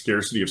breach and the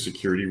scarcity of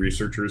security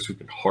researchers who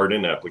can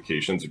harden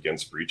applications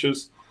against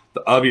breaches,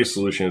 the obvious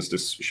solution is to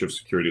shift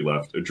security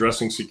left,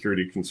 addressing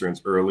security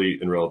concerns early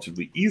and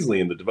relatively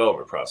easily in the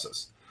development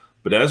process.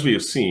 But as we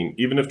have seen,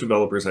 even if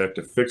developers have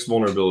to fix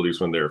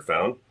vulnerabilities when they are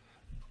found,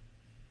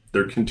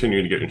 they're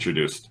continuing to get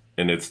introduced,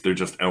 and they're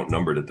just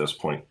outnumbered at this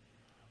point.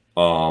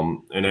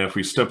 And if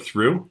we step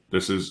through,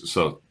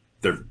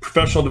 they're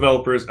professional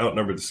developers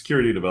outnumber the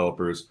security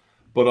developers,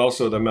 but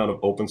also the amount of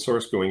open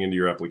source going into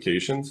your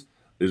applications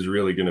is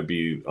really going to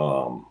be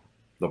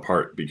the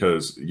part,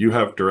 because you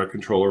have direct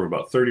control over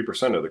about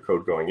 30% of the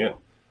code going in.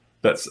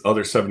 That's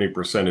other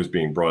 70% is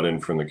being brought in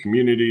from the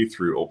community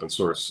through open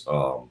source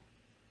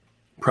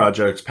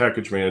projects,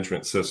 package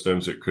management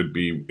systems. It could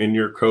be in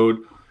your code.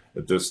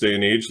 At this day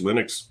and age,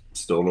 Linux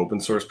still an open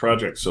source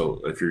project.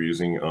 So if you're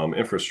using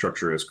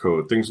infrastructure as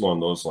code, things along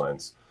those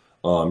lines,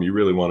 you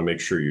really want to make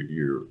sure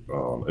you're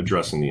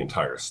addressing the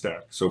entire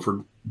stack.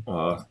 So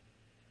let's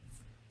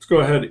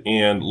go ahead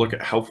and look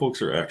at how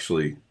folks are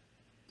actually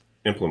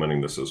implementing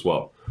this as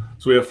well.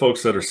 So we have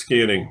folks that are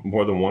scanning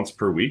more than once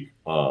per week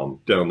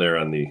down there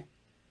on the,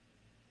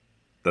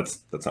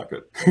 that's not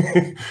good.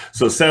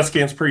 So SaaS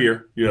scans per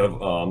year, you have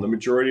the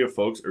majority of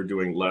folks are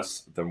doing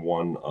less than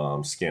one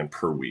scan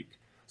per week.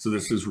 So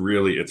this is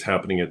really, it's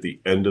happening at the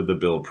end of the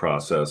build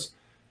process.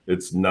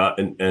 It's not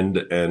an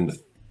end-to-end,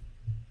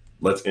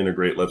 let's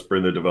integrate, let's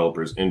bring the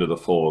developers into the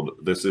fold.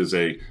 This is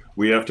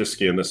we have to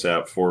scan this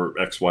app for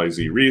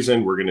XYZ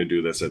reason. We're going to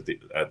do this at the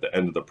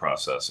end of the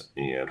process,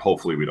 and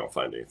hopefully we don't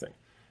find anything.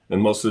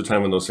 And most of the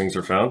time when those things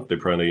are found, they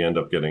probably end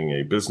up getting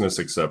a business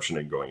exception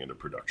and going into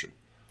production.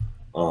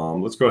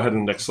 Let's go ahead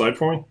and next slide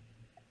for me.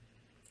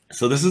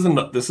 So this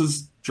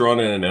is drawn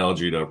an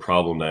analogy to a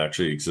problem that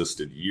actually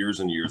existed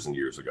years and years and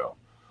years ago.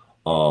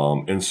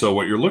 And so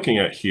what you're looking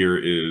at here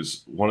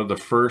is one of the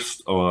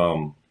first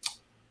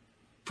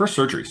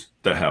surgeries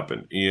that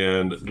happened.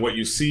 And what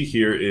you see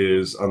here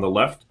is on the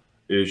left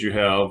is you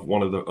have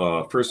one of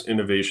the first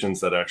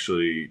innovations that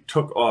actually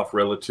took off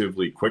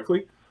relatively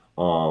quickly,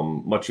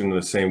 much in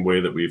the same way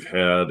that we've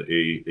had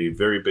a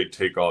very big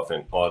takeoff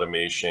in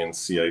automation,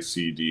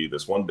 CI/CD,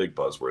 this one big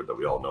buzzword that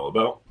we all know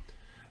about.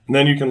 And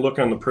then you can look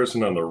on the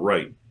person on the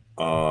right,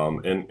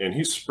 and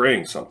he's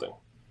spraying something.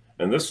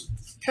 And this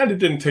kind of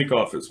didn't take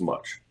off as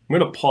much. I'm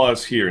going to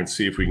pause here and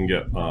see if we can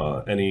get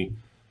any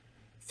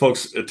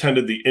folks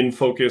attended the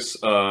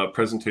InFocus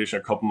presentation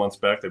a couple months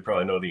back. They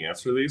probably know the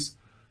answer to these.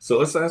 So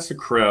let's ask the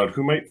crowd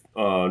who might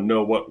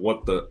know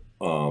what the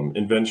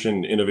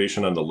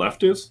innovation on the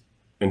left is,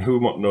 and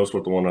who knows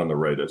what the one on the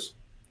right is.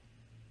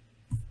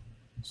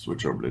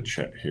 Switch over to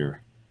chat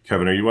here.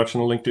 Kevin, are you watching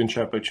the LinkedIn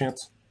chat by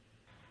chance?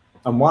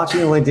 I'm watching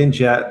the LinkedIn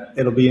chat.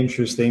 It'll be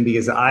interesting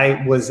because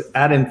I was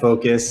at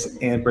InFocus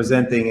and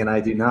presenting, and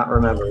I do not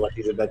remember what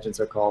these inventions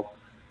are called.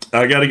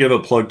 I got to give a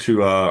plug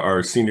to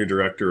our senior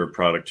director of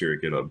product here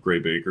at GitHub, Gray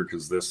Baker,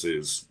 because this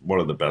is one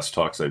of the best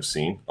talks I've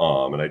seen.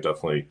 And I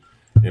definitely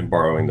am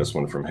borrowing this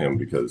one from him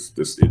because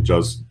it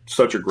does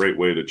such a great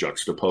way to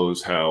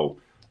juxtapose how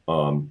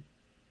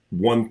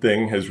one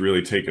thing has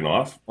really taken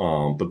off,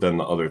 but then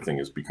the other thing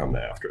has become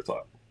the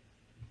afterthought.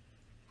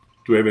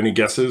 Do we have any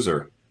guesses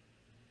or?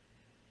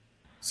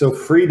 So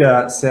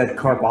Frida said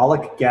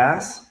carbolic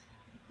gas.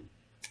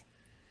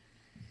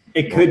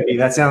 It could be.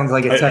 That sounds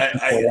like a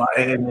technical.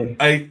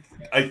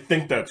 I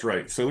think that's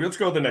right. So let's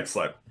go to the next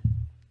slide.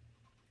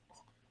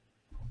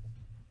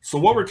 So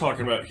what we're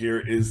talking about here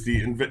is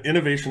the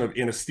innovation of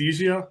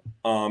anesthesia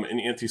and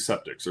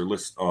antiseptics.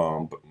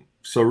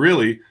 So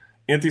really,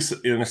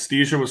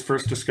 anesthesia was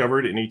first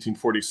discovered in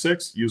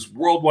 1846, used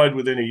worldwide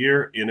within a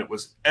year, and it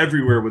was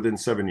everywhere within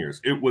 7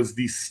 years. It was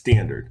the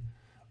standard.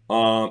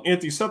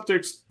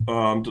 Antiseptics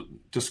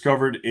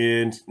discovered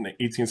in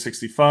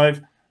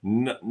 1865,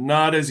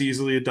 not as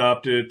easily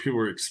adopted. People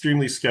were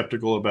extremely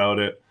skeptical about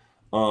it.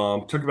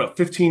 Took about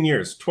 15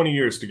 years, 20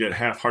 years to get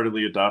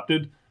half-heartedly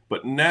adopted.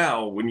 But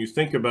now, when you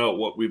think about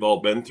what we've all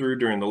been through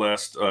during the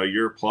last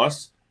year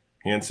plus,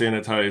 hand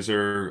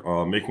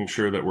sanitizer, making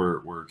sure that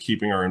we're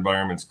keeping our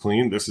environments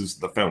clean, this is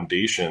the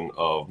foundation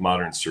of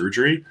modern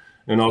surgery,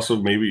 and also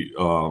maybe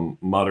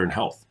modern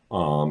health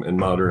and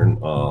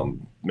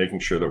modern making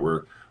sure that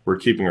we're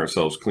keeping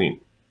ourselves clean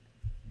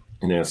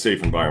and in a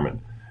safe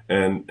environment.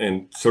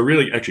 And so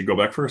really, actually go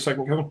back for a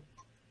second, Kevin.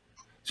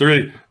 So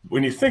really,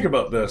 when you think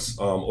about this,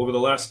 over the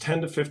last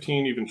 10 to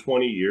 15, even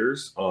 20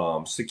 years,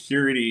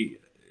 security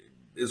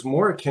is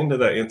more akin to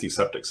that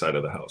antiseptic side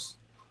of the house.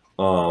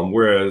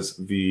 Whereas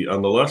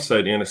on the left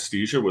side,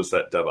 anesthesia was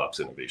that DevOps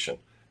innovation.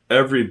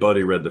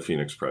 Everybody read the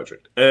Phoenix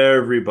project.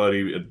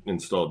 Everybody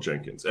installed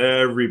Jenkins.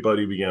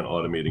 Everybody began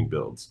automating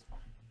builds.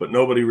 But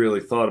nobody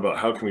really thought about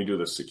how can we do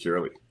this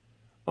securely.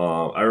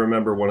 I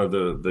remember one of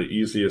the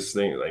easiest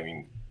things, I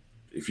mean,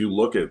 if you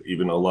look at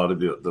even a lot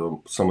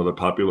of some of the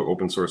popular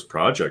open source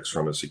projects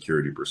from a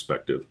security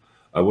perspective,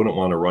 I wouldn't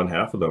want to run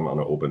half of them on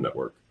an open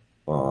network.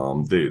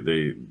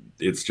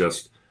 It's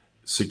just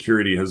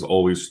security has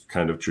always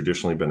kind of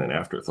traditionally been an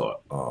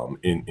afterthought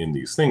in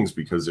these things,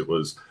 because it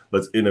was,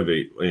 let's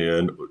innovate.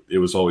 And it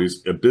was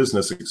always a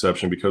business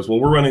exception because, well,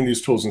 we're running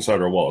these tools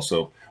inside our wall,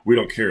 so we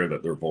don't care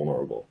that they're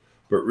vulnerable.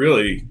 But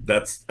really,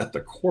 that's at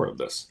the core of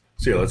this.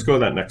 So yeah, let's go to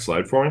that next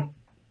slide for me.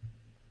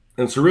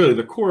 And so really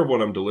the core of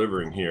what I'm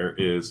delivering here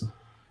is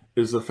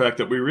the fact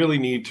that we really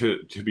need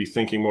to be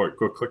thinking more.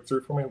 Go click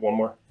through for me, one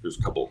more. There's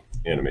a couple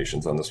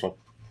animations on this one.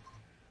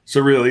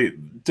 So really,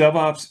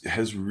 DevOps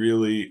has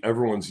really,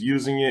 everyone's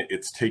using it.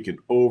 It's taken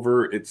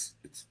over. It's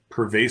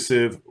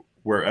pervasive,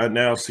 where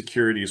now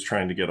security is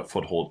trying to get a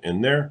foothold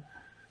in there.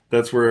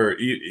 That's where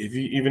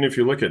even if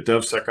you look at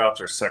DevSecOps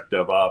or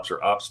SecDevOps or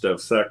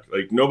OpsDevSec,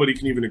 like nobody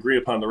can even agree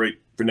upon the right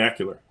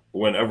vernacular.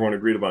 When everyone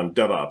agreed upon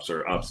DevOps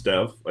or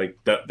OpsDev, like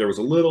that, there was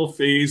a little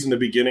phase in the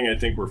beginning, I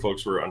think, where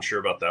folks were unsure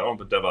about that one,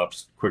 but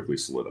DevOps quickly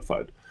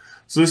solidified.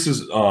 So this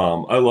is,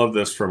 I love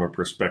this from a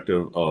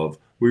perspective of,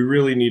 we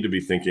really need to be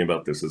thinking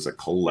about this as a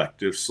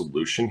collective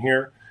solution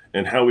here,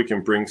 and how we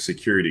can bring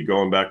security.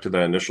 Going back to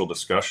that initial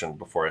discussion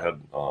before I had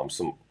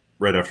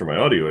right after my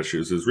audio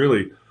issues, is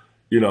really,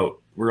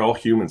 we're all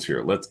humans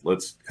here.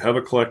 Let's have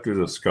a collective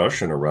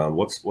discussion around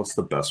what's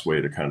the best way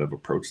to kind of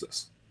approach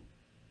this.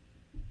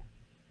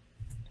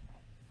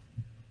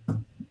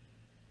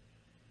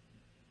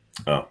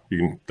 Oh,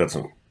 we're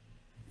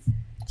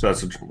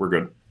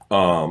good.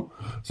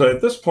 So at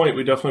this point,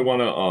 we definitely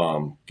want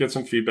to get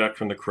some feedback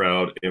from the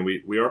crowd, and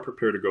we are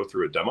prepared to go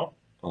through a demo.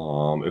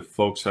 If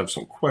folks have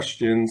some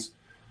questions,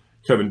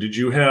 Kevin, did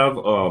you have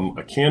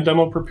a canned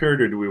demo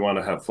prepared, or do we want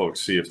to have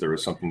folks see if there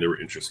was something they were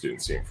interested in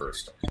seeing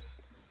first?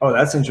 Oh,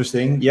 that's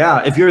interesting.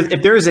 Yeah, if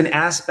there is an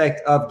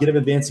aspect of GitHub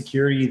Advanced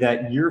Security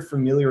that you're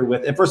familiar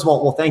with, and first of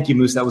all, well, thank you,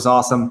 Moose. That was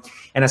awesome.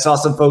 And I saw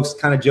some folks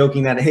kind of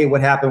joking that, hey,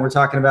 what happened? We're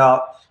talking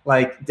about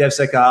like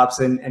DevSecOps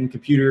and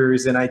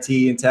computers and IT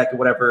and tech and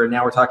whatever, and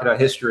now we're talking about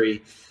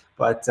history.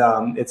 But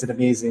it's an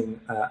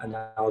amazing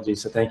analogy,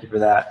 so thank you for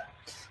that.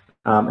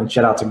 And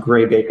shout out to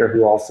Gray Baker,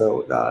 who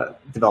also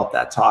developed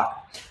that talk.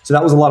 So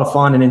that was a lot of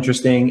fun and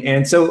interesting.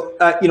 And so,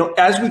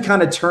 as we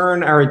kind of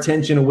turn our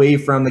attention away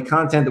from the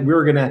content that we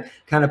were going to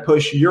kind of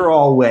push your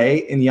all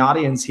way in the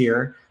audience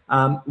here,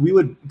 we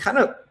would kind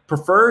of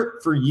prefer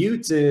for you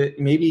to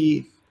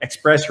maybe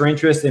express your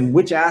interest in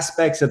which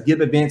aspects of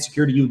GitHub Advanced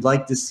Security you'd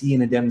like to see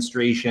in a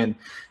demonstration.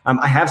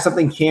 I have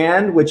something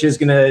canned, which is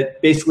going to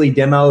basically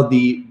demo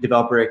the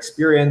developer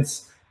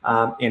experience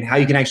and how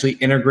you can actually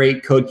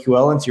integrate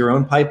CodeQL into your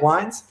own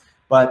pipelines.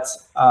 But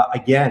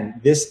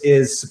again, this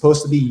is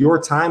supposed to be your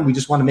time. We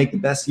just want to make the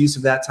best use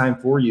of that time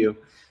for you.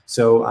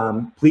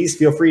 So please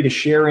feel free to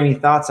share any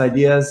thoughts,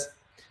 ideas.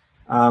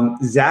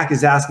 Zach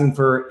is asking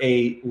for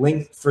a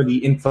link for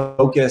the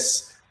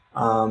InFocus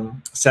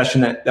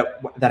session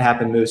that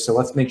happened, Moose. So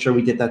let's make sure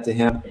we get that to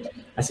him.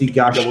 I see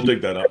Gosh. Yeah, we'll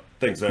dig that up.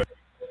 Thanks, Zach.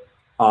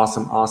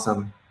 Awesome.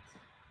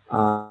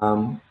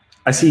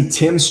 I see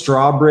Tim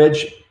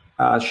Strawbridge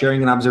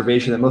sharing an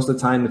observation that most of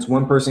the time it's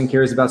one person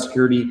cares about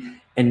security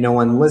and no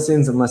one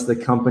listens unless the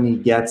company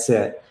gets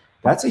it.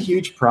 That's a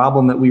huge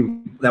problem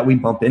that we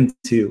bump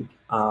into,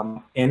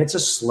 and it's a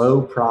slow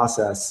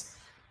process,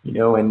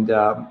 and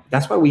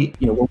that's why we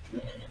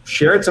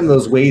shared some of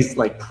those ways,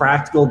 like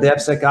practical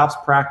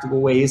DevSecOps,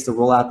 practical ways to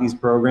roll out these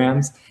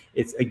programs.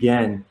 It's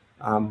again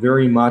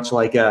very much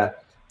like a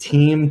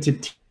team to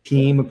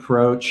team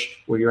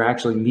approach where you're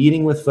actually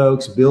meeting with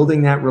folks,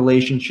 building that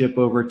relationship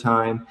over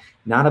time,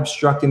 not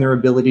obstructing their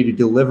ability to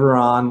deliver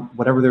on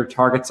whatever their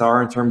targets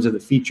are in terms of the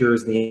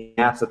features and the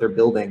apps that they're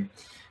building.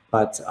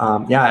 But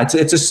yeah,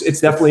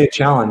 it's definitely a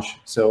challenge.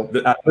 So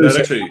that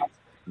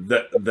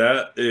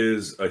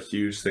is a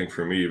huge thing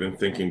for me. Even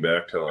thinking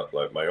back to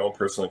like my own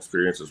personal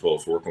experience as well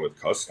as working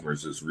with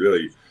customers, is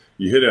really,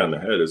 you hit it on the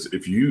head. Is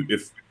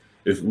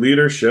if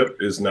leadership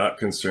is not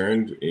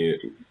concerned,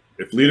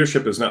 if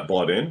leadership is not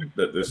bought in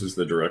that this is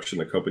the direction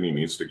the company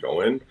needs to go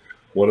in,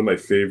 one of my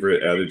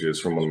favorite adages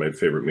from one of my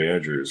favorite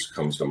managers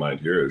comes to mind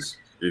here is,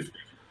 if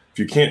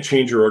you can't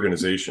change your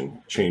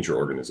organization, change your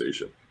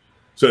organization.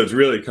 So it's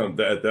really at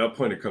that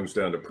point, it comes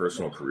down to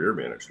personal career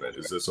management.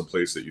 Is this a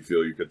place that you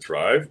feel you could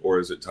thrive, or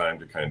is it time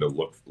to kind of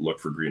look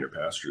for greener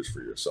pastures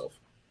for yourself?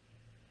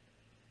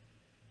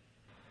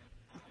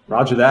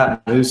 Roger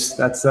that, Moose.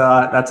 That's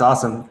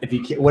awesome. If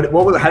you can't,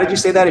 how did you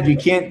say that? If you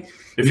can't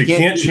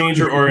change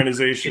your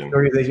organization,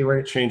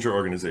 change your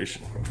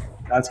organization.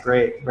 That's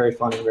great. Very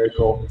funny. Very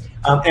cool.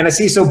 And I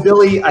see, so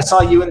Billy, I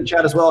saw you in the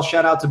chat as well.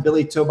 Shout out to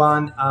Billy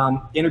Toban.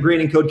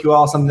 Integrating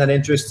CodeQL, something that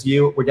interests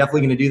you. We're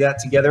definitely going to do that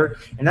together.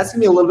 And that's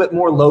going to be a little bit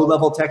more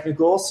low-level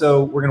technical.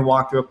 So we're going to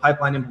walk through a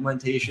pipeline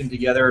implementation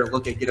together to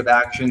look at GitHub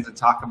Actions and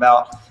talk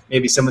about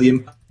maybe some of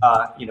the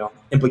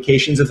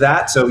implications of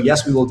that. So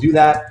yes, we will do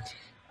that.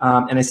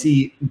 And I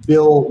see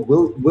Bill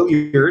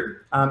Williard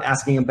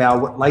asking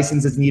about what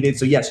license is needed.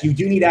 So yes, you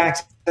do need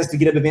access to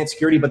GitHub Advanced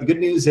Security, but the good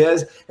news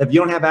is that if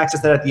you don't have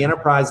access to that at the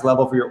enterprise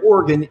level for your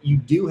organ, you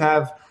do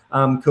have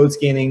code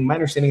scanning. My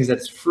understanding is that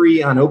it's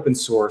free on open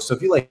source. So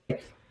if you like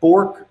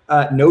fork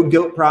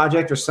nodegoat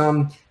project or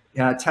some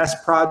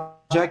test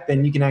project,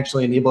 then you can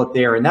actually enable it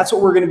there. And that's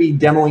what we're going to be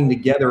demoing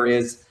together,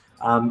 is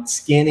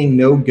scanning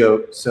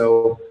nodegoat.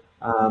 So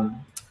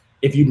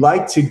if you'd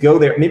like to go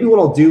there, maybe what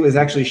I'll do is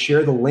actually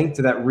share the link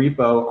to that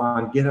repo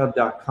on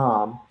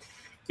github.com.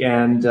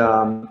 And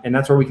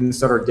that's where we can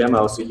start our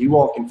demo. So you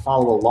all can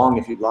follow along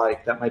if you'd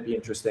like. That might be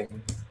interesting.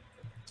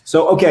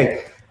 So,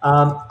 okay,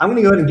 I'm going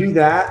to go ahead and do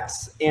that.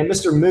 And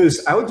Mr.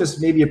 Moose, I would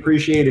just maybe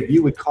appreciate if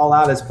you would call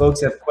out as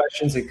folks have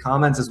questions and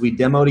comments as we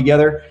demo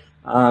together.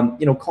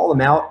 Call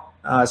them out,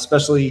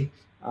 especially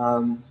the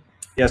ones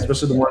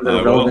that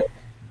are relevant.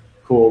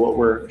 Cool, what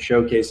we're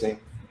showcasing.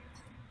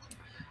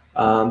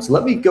 So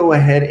let me go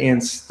ahead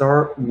and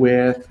start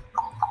with,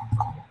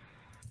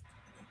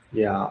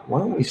 why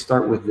don't we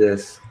start with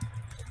this?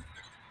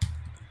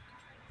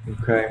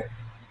 Okay,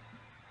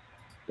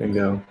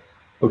 bingo.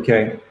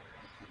 Okay,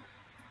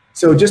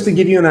 so just to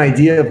give you an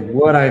idea of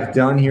what I've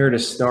done here to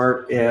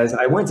start is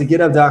I went to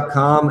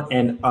github.com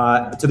and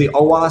to the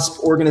OWASP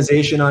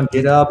organization on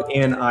GitHub,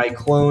 and I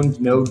cloned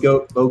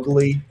nodegoat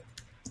locally,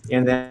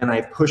 and then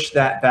I pushed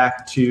that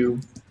back to,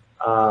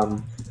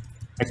 I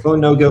cloned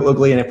nodegoat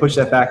locally, and I pushed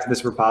that back to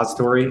this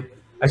repository.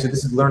 Actually,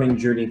 this is learning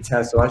journey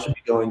test, so I should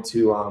be going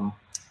to,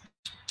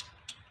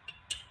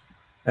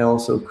 I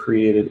also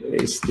created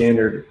a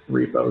standard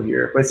repo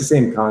here, but it's the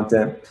same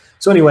content.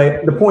 So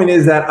anyway, the point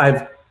is that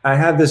I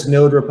have this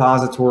node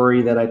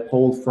repository that I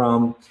pulled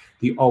from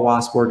the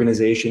OWASP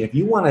organization. If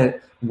you want to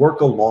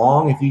work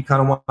along, if you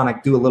kind of want to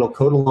do a little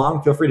code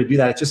along, feel free to do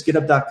that. It's just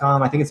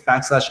github.com. I think it's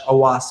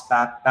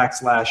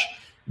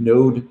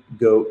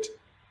 /OWASP/nodegoat.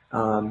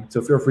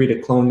 So feel free to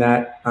clone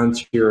that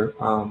onto your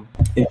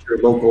into your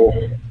local.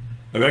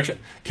 I've actually,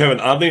 Kevin,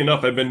 oddly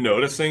enough, I've been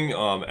noticing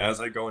as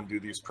I go and do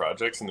these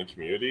projects in the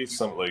community,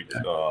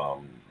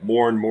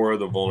 more and more of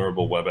the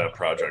vulnerable web app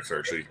projects are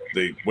actually,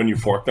 when you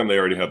fork them, they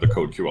already have the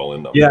CodeQL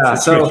in them. Yeah,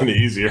 so it's making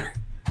it easier.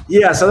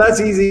 Yeah, so that's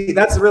easy.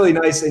 That's really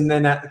nice, and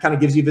then that kind of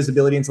gives you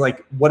visibility into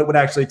like what it would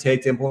actually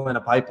take to implement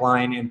a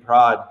pipeline in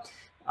prod.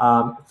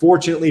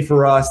 Fortunately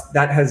for us,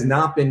 that has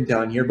not been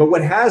done here, but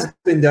what has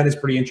been done is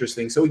pretty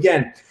interesting. So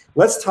again,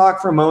 let's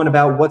talk for a moment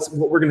about what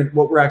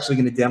we're actually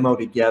gonna demo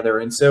together.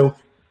 And so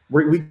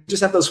we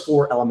just have those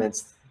 4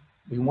 elements.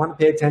 We want to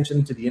pay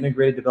attention to the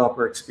integrated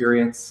developer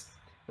experience,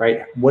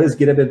 right? What is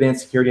GitHub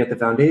Advanced Security at the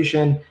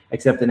foundation,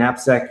 except an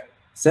AppSec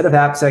set of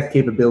AppSec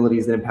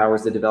capabilities that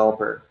empowers the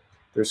developer.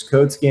 There's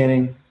code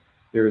scanning,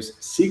 there's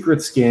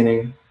secret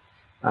scanning,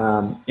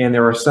 and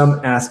there are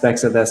some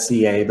aspects of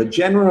SCA, but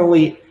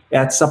generally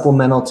that's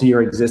supplemental to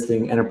your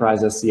existing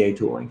enterprise SCA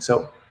tooling.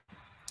 So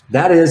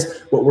that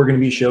is what we're going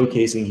to be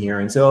showcasing here.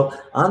 And so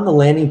on the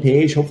landing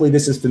page, hopefully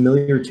this is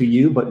familiar to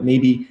you, but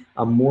maybe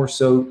more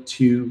so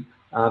to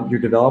your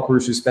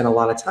developers who spend a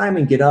lot of time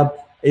in GitHub,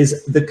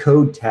 is the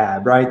code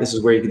tab, right? This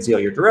is where you can see all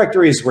your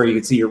directories, where you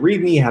can see your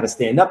README, how to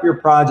stand up your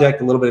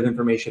project, a little bit of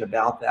information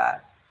about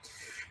that.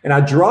 And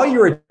I draw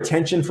your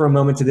attention for a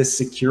moment to this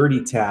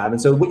security tab.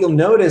 And so what you'll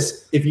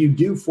notice if you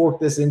do fork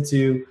this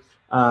into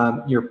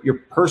your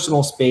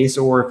personal space,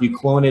 or if you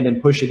clone it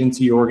and push it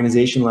into your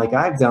organization like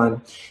I've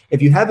done,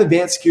 if you have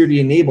advanced security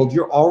enabled,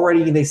 you're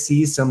already going to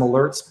see some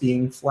alerts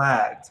being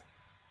flagged.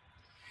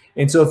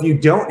 And so if you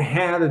don't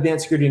have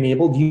advanced security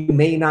enabled, you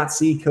may not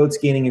see code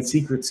scanning and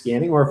secret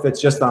scanning, or if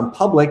it's just on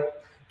public,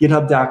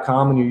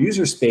 github.com in your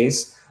user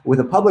space with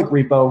a public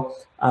repo,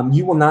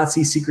 you will not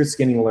see secret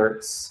scanning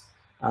alerts.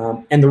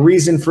 And the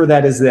reason for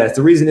that is this.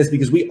 The reason is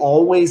because we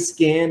always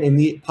scan in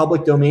the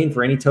public domain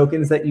for any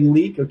tokens that you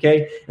leak,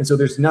 okay? And so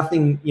there's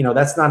nothing,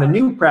 that's not a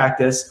new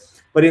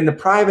practice, but in the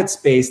private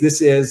space,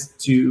 this is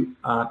to,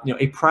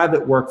 a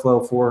private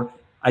workflow for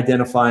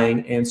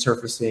identifying and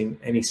surfacing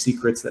any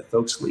secrets that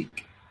folks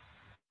leak.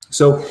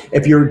 So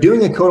if you're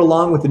doing a code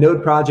along with the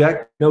Node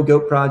project,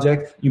 nodegoat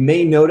project, you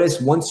may notice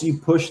once you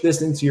push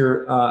this into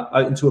your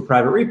into a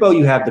private repo,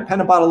 you have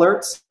Dependabot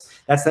alerts.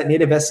 That's that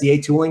native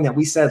SCA tooling that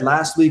we said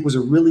last week was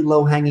a really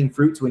low-hanging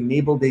fruit to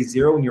enable day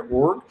zero in your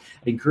org.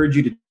 I'd encourage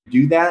you to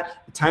do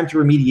that. The time to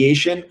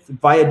remediation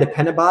via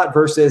Dependabot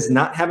versus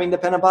not having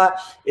Dependabot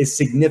is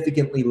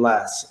significantly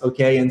less,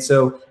 okay? And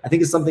so I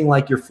think it's something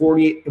like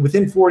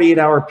within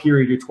 48-hour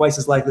period, you're twice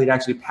as likely to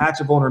actually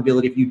patch a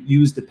vulnerability if you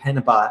use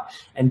Dependabot,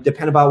 and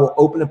Dependabot will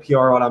open a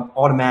PR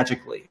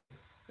automatically,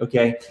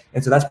 okay?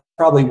 And so that's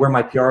probably where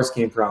my PRs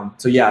came from.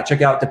 So yeah,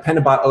 check out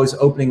Dependabot is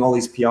opening all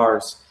these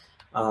PRs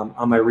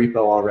on my repo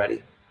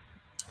already.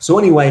 So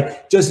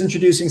anyway, just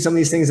introducing some of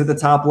these things at the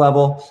top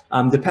level.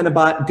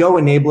 Dependabot, go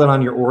enable it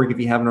on your org if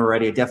you haven't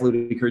already. I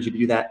definitely would encourage you to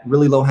do that.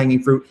 Really low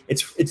hanging fruit.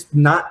 It's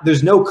not,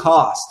 there's no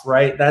cost,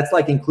 right? That's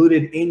like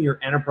included in your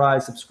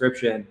enterprise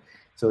subscription.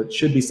 So it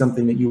should be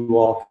something that you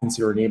all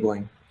consider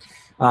enabling.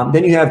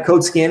 Then you have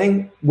code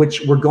scanning,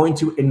 which we're going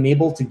to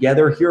enable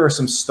together. Here are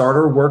some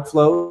starter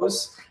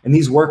workflows. And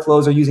these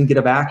workflows are using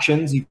GitHub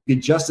Actions. You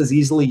could just as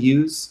easily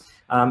use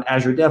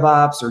Azure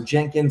DevOps or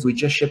Jenkins. We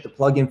just shipped a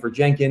plugin for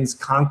Jenkins,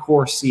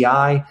 Concourse CI.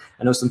 I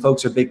know some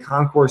folks are big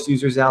Concourse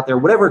users out there.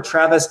 Whatever it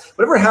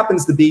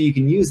happens to be, you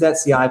can use that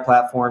CI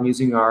platform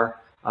using our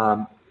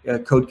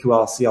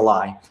CodeQL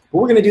CLI. But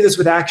we're going to do this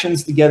with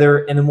Actions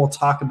together, and then we'll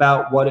talk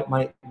about what it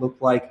might look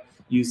like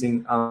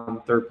using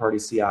third-party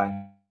CI.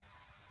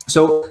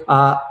 So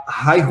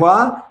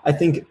Haihua, I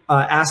think,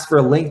 asked for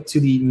a link to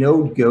the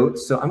nodegoat.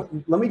 So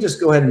let me just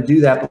go ahead and do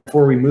that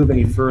before we move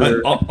any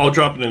further. I'll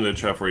drop it in the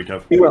chat for you,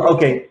 Kev. You will.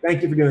 Okay,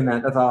 thank you for doing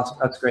that. That's awesome.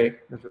 That's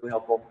great. That's really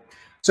helpful.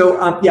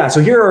 So yeah,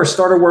 so here are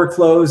starter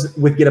workflows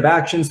with GitHub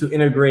Actions to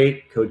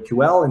integrate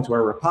CodeQL into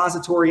our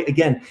repository.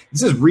 Again,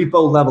 this is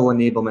repo level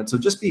enablement. So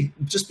just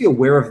be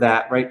aware of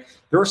that, right?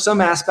 There are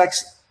some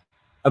aspects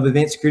of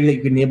advanced security that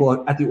you can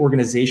enable at the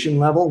organization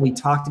level. We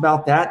talked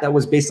about that. That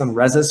was based on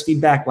Reza's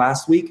feedback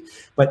last week.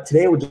 But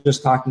today we're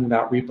just talking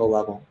about repo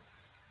level.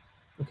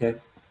 Okay.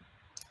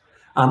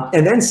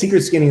 And then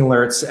secret scanning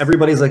alerts.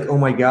 Everybody's like, oh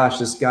my gosh,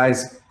 this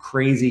guy's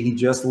crazy. He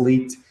just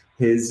leaked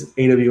his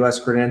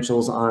AWS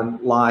credentials on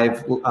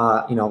live,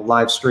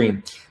 live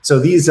stream. So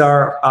these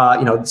are,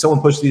 someone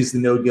pushed these to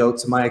nodegoat.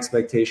 So my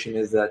expectation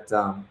is that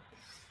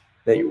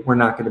that we're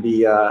not going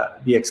to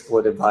be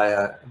exploited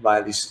via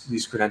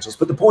these credentials.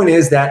 But the point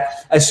is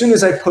that as soon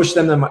as I push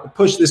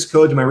this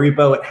code to my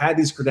repo, it had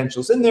these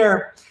credentials in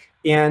there.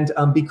 And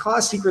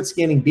because secret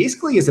scanning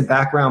basically is a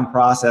background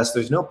process,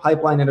 there's no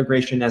pipeline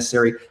integration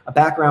necessary, a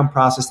background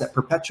process that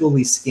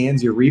perpetually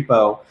scans your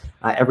repo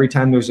every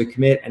time there's a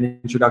commit and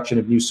introduction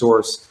of new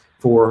source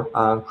for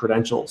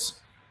credentials.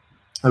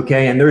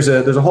 Okay, and there's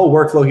a whole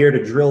workflow here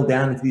to drill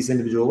down into these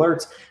individual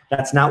alerts.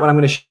 That's not what I'm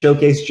going to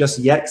showcase just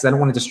yet, because I don't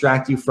want to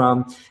distract you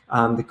from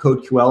the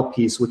CodeQL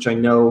piece, which I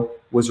know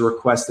was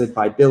requested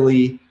by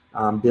Billy,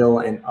 Bill,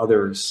 and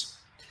others.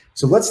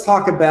 So let's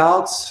talk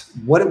about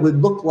what it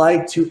would look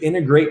like to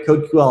integrate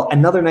CodeQL.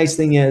 Another nice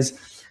thing is,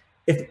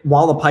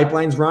 while the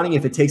pipeline's running,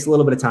 if it takes a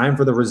little bit of time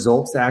for the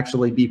results to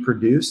actually be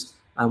produced,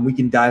 we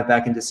can dive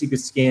back into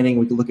secret scanning.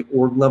 We can look at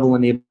org level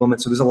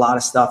enablement. So there's a lot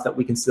of stuff that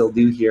we can still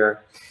do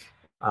here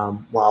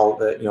while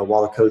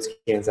the code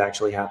scan's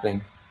actually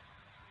happening.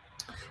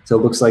 So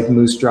it looks like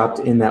Moose dropped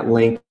in that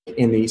link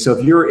in the. So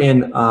if you're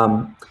in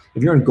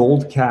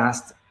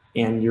Goldcast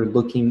and you're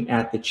looking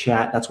at the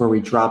chat, that's where we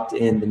dropped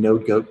in the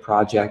nodegoat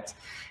project,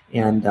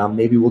 and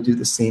maybe we'll do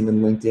the same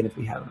in LinkedIn if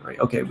we haven't already.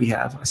 Okay, we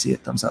have. I see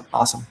it. Thumbs up.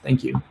 Awesome.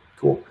 Thank you.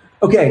 Cool.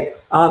 Okay,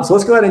 so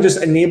let's go ahead and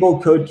just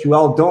enable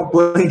CodeQL. Don't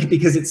blink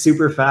because it's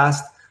super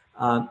fast.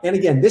 And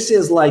again, this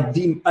is like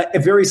a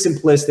very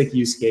simplistic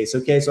use case.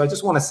 Okay, so I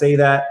just want to say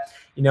that,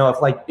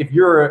 if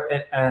you're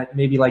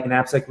maybe like an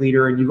AppSec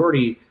leader and you've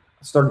already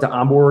started to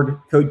onboard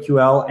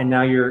CodeQL, and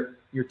now your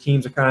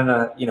teams are kind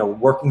of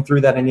working through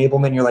that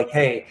enablement. You're like,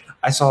 hey,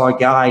 I saw a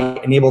guy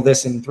enable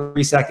this in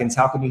 3 seconds.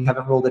 How come you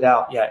haven't rolled it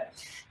out yet?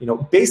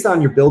 Based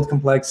on your build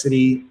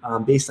complexity,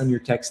 based on your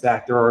tech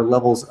stack, there are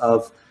levels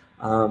of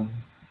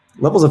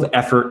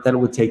effort that it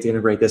would take to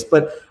integrate this.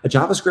 But a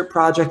JavaScript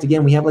project,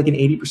 again, we have like an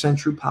 80%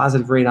 true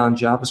positive rate on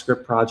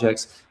JavaScript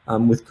projects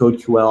with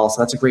CodeQL.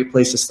 So that's a great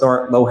place to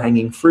start,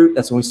 low-hanging fruit.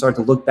 That's when we start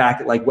to look back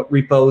at like what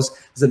repos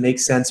does it make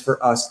sense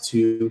for us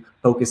to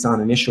focus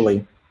on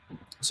initially.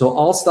 So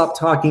I'll stop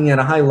talking at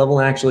a high level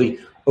and actually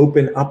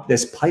open up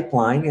this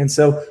pipeline. And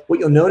so what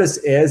you'll notice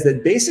is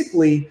that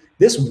basically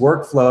this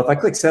workflow, if I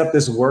click set up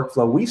this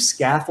workflow, we've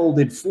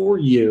scaffolded for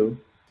you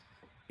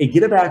a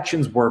GitHub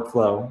Actions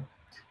workflow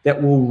that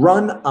will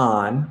run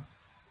on,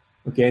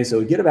 okay,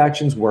 so a GitHub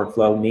Actions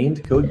workflow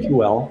named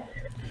CodeQL.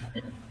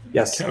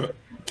 Yes.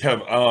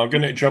 Kev, I'm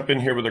going to jump in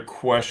here with a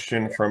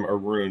question from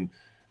Arun.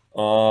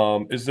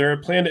 Is there a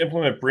plan to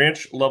implement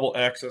branch level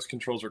access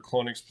controls or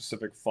cloning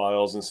specific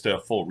files instead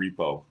of full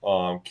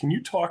repo? Can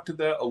you talk to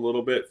that a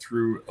little bit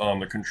through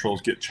the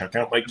controls Git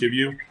checkout might give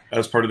you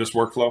as part of this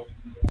workflow?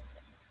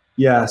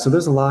 Yeah, so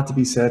there's a lot to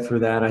be said for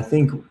that. I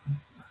think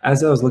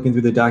as I was looking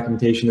through the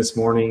documentation this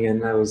morning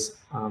and I was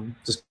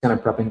just kind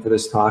of prepping for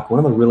this talk, one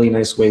of the really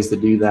nice ways to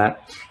do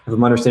that, if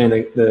I'm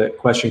understanding the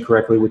question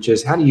correctly, which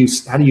is how do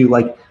you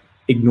like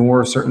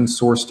ignore certain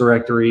source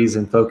directories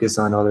and focus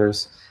on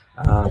others?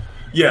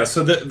 Yeah,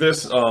 so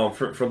this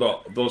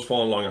for those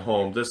following along at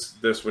home,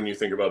 this when you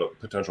think about a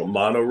potential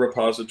mono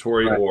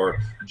repository Right. or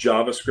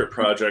JavaScript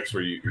projects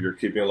where you're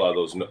keeping a lot of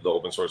those the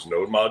open source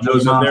node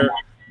modules in there,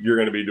 you're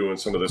going to be doing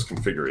some of this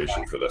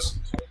configuration for this.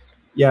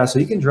 Yeah, so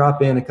you can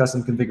drop in a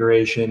custom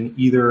configuration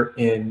either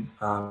in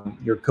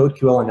your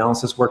CodeQL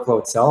analysis workflow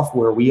itself,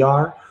 where we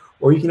are,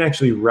 or you can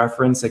actually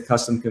reference a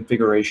custom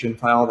configuration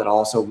file that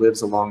also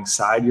lives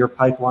alongside your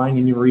pipeline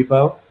in your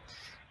repo.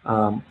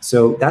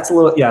 So that's a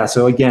little, yeah,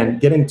 so again,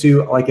 getting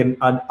to like an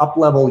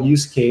up-level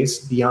use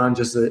case beyond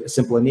just a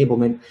simple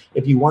enablement,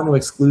 if you want to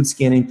exclude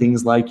scanning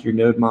things like your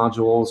node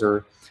modules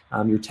or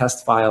your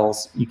test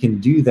files, you can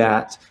do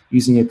that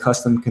using a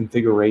custom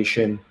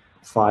configuration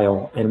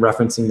file and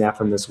referencing that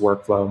from this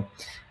workflow.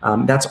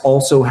 That's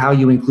also how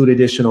you include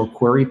additional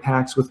query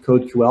packs with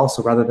CodeQL.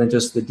 So rather than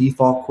just the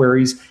default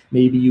queries,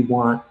 maybe you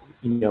want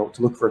to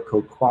look for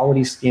code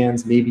quality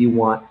scans, maybe you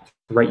want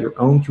to write your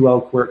own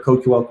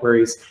CodeQL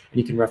queries, and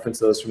you can reference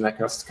those from that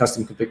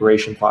custom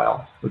configuration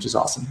file, which is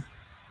awesome.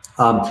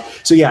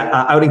 So yeah,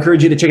 I would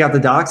encourage you to check out the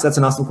docs. That's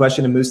an awesome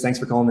question, and Moose, thanks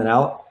for calling that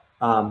out.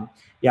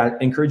 Yeah,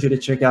 I encourage you to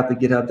check out the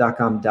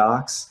github.com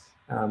docs.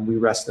 We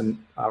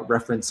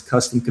reference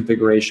custom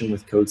configuration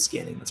with code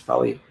scanning. That's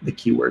probably the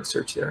keyword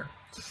search there.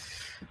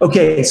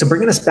 Okay, so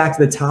bringing us back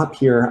to the top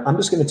here, I'm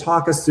just going to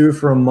talk us through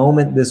for a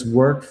moment this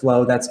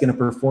workflow that's going to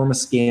perform a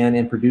scan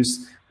and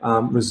produce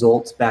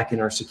results back in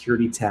our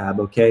security tab,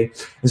 okay?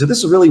 And so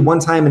this is really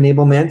one-time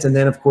enablement, and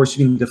then of course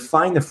you can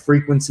define the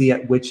frequency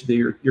at which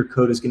your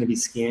code is going to be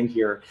scanned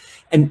here.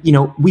 And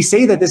we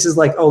say that this is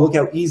like, oh, look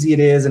how easy it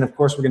is, and of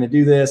course we're going to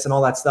do this and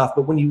all that stuff,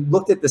 but when you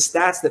looked at the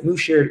stats that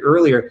Moose shared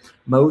earlier,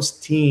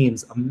 most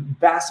teams, a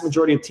vast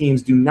majority of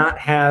teams do not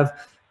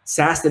have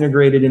SAST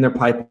integrated in their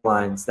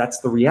pipelines. That's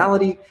the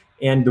reality,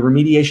 and the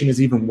remediation is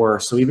even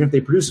worse. So even if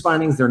they produce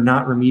findings, they're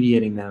not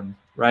remediating them,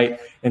 right?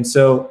 And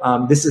so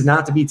this is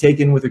not to be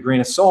taken with a grain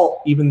of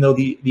salt, even though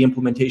the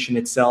implementation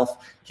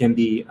itself can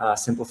be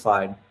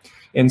simplified.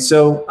 And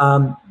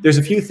so there's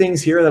a few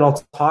things here that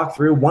I'll talk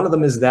through. One of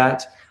them is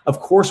that,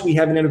 of course, we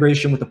have an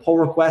integration with the pull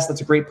request.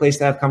 That's a great place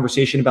to have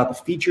conversation about the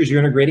features you're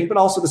integrating, but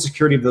also the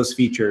security of those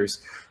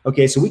features.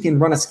 Okay, so we can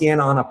run a scan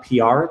on a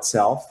PR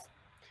itself.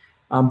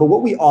 But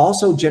what we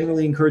also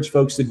generally encourage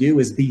folks to do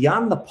is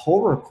beyond the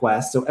pull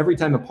request. So every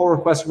time a pull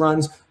request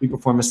runs, we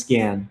perform a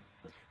scan.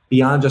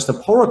 Beyond just a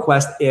pull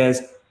request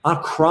is a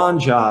cron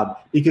job,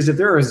 because if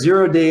there are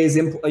 0 days,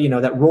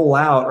 that roll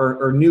out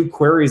or new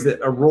queries that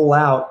roll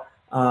out,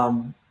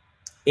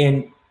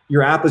 and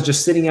your app is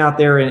just sitting out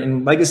there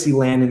in legacy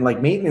land in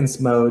like maintenance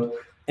mode,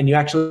 and you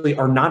actually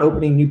are not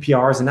opening new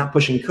PRs and not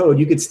pushing code,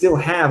 you could still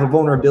have a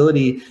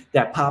vulnerability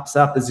that pops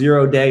up a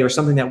 0 day or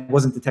something that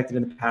wasn't detected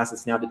in the past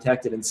that's now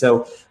detected. And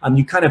so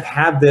you kind of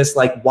have this,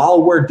 like,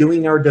 while we're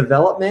doing our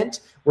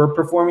development, we're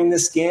performing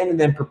this scan and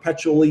then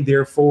perpetually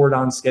they're forward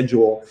on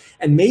schedule.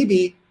 And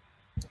maybe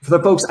for the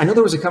folks, I know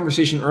there was a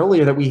conversation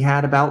earlier that we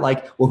had about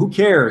like, well, who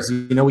cares?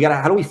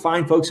 How do we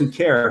find folks who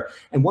care?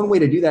 And one way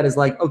to do that is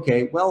like,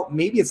 okay, well,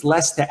 maybe it's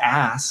less to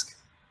ask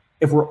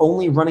if we're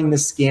only running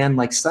this scan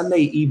like Sunday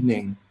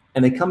evening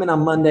and they come in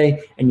on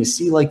Monday and you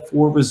see like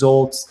 4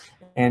 results,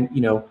 and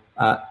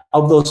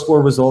of those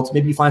 4 results,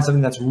 maybe you find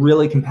something that's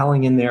really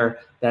compelling in there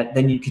that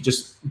then you could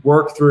just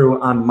work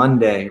through on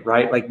Monday,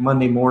 right? Like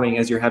Monday morning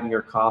as you're having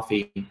your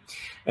coffee.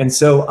 And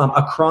so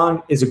a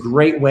cron is a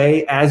great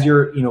way as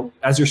you're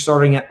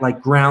starting at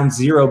like ground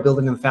zero,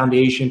 building the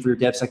foundation for your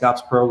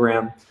DevSecOps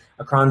program.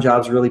 A cron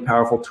job is a really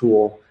powerful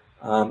tool.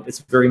 It's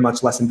very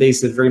much less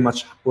invasive, very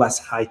much less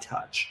high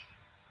touch.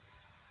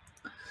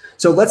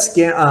 So let's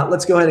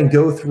go ahead and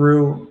go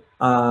through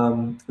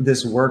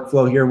this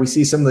workflow here. We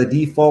see some of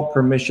the default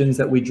permissions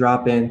that we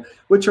drop in,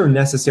 which are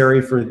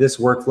necessary for this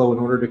workflow in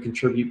order to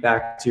contribute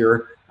back to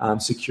your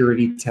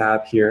security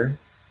tab here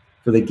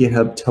for the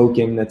GitHub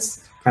token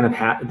that's kind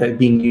of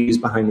being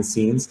used behind the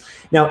scenes.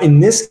 Now, in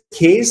this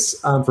case,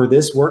 for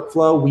this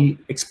workflow, we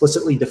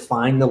explicitly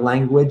define the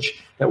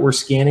language that we're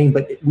scanning,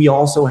 but we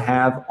also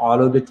have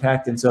auto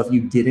detect. And so if you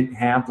didn't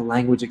have the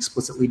language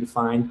explicitly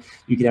defined,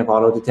 you can have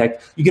auto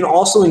detect. You can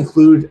also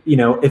include,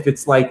 if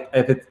it's like,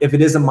 if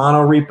it is a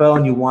mono repo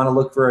and you want to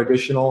look for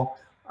additional,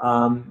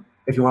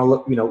 if you want to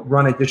look,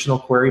 run additional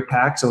query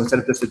pack. So instead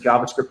of just a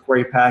JavaScript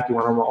query pack, you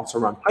want to also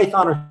run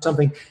Python or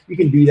something, you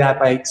can do that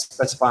by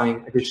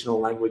specifying additional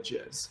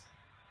languages.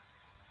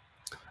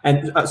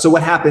 And so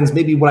what happens,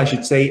 maybe what I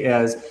should say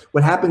is,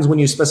 what happens when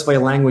you specify a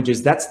language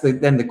is that's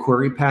then the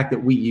query pack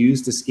that we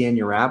use to scan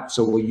your app.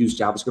 So we'll use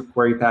JavaScript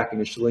query pack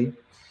initially.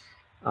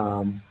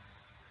 And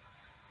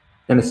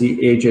And I see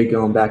AJ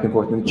going back and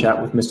forth in the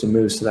chat with Mr.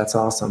 Moose, so that's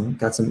awesome.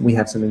 We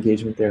have some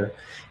engagement there.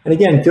 And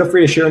again, feel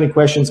free to share any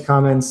questions,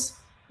 comments.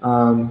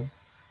 I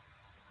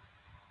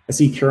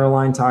see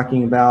Caroline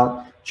talking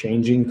about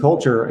changing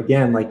culture.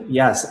 Again, like,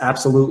 yes,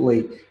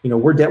 absolutely. You know,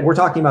 we're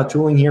talking about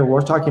tooling here.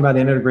 We're talking about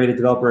integrated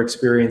developer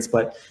experience,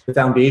 but the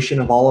foundation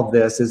of all of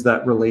this is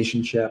that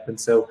relationship. And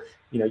so,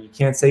 you know, you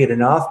can't say it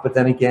enough, but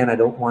then again, I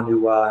don't want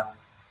to, I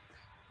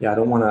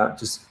don't want to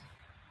just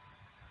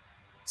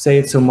say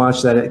it so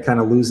much that it kind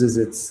of loses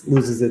its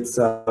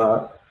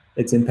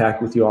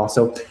impact with you all.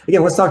 So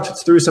again, let's talk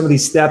through some of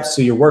these steps.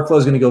 So your workflow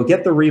is going to go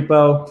get the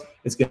repo.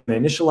 It's going to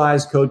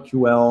initialize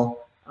CodeQL.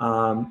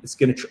 It's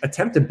going to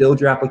attempt to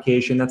build your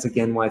application. That's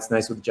again why it's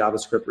nice with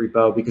JavaScript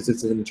repo, because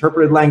it's an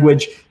interpreted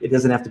language. It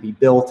doesn't have to be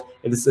built.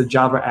 If it's a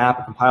Java app,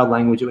 a compiled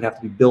language, it would have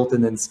to be built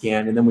and then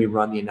scanned, and then we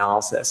run the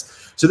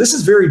analysis. So this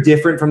is very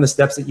different from the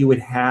steps that you would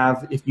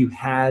have if you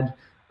had,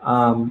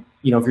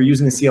 you know, if you're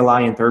using the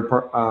CLI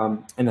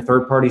in a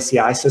third-party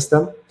CI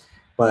system,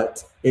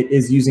 but it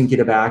is using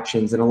GitHub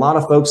Actions. And a lot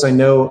of folks I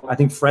know, I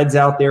think Fred's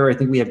out there. I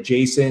think we have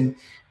Jason.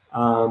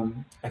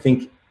 I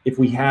think if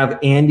we have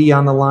Andy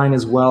on the line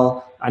as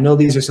well, I know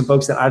these are some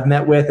folks that I've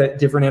met with at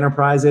different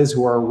enterprises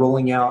who are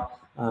rolling out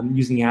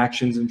using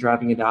Actions and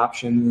driving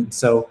adoption. And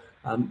so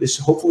this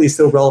hopefully is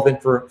still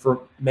relevant for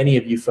many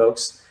of you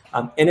folks.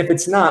 And if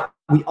it's not,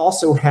 we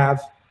also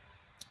have,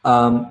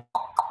 let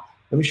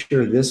me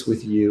share this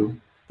with you.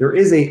 There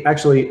is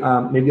actually,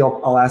 maybe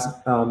I'll ask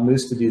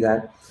Moose to do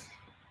that,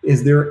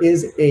 there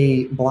is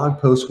a blog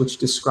post which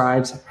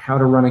describes how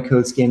to run a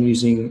code scan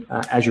using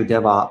Azure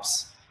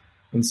DevOps.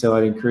 And so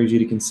I'd encourage you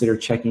to consider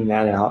checking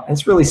that out. And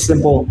it's really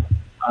simple,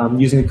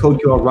 using a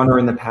CodeQL runner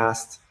in the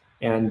past,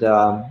 and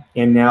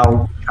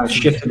now kind of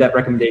shifted that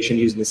recommendation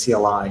using the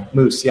CLI.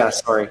 Moose, yeah,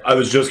 sorry. I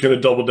was just going to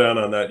double down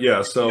on that.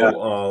 Yeah,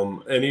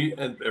 so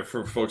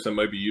for folks that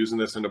might be using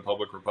this in a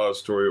public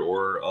repository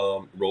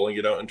or rolling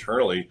it out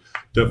internally,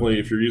 definitely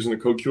if you're using the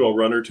CodeQL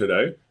runner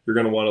today, you're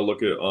going to want to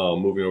look at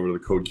moving over to the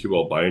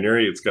CodeQL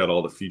binary. It's got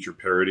all the feature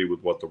parity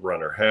with what the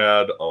runner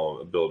had,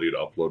 ability to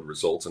upload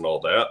results and all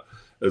that,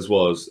 as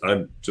well as,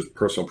 I'm just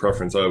personal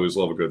preference, I always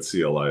love a good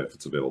CLI if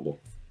it's available.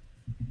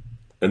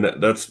 And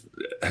that's,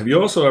 have you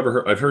also ever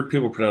heard, I've heard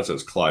people pronounce it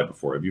as Clyde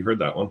before. Have you heard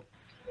that one?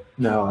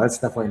 No, that's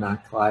definitely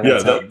not Clyde.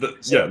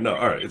 Yeah, no,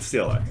 all right, it's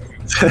CLI.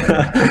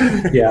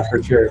 Yeah,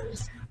 for sure.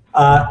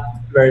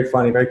 Very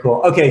funny, very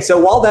cool. Okay, so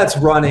while that's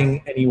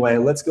running anyway,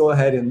 let's go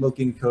ahead and look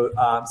in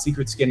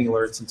secret scanning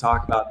alerts and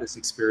talk about this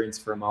experience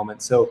for a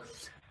moment. So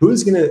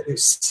who's going to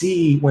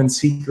see when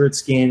secret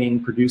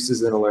scanning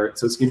produces an alert?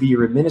 So it's going to be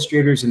your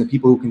administrators and the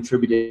people who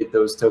contributed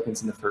those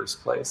tokens in the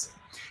first place.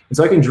 And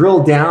so I can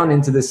drill down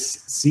into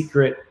this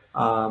secret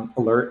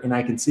alert, and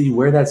I can see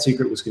where that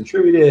secret was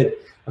contributed,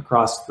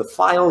 across the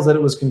files that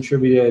it was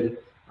contributed.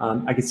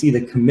 I can see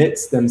the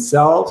commits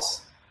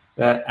themselves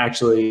that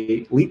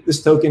actually leaked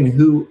this token,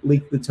 who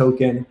leaked the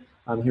token.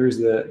 Here's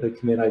the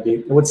commit ID.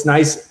 And what's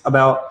nice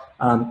about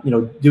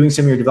doing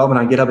some of your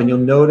development on GitHub, and you'll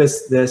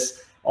notice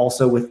this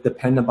also with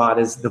Dependabot,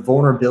 is the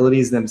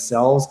vulnerabilities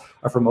themselves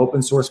are from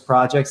open source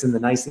projects. And the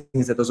nice thing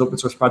is that those open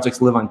source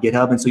projects live on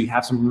GitHub. And so you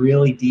have some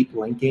really deep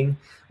linking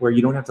where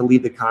you don't have to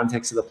leave the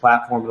context of the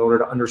platform in order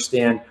to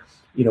understand,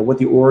 what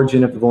the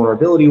origin of the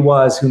vulnerability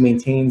was, who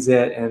maintains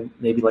it, and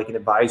maybe like an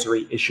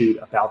advisory issued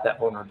about that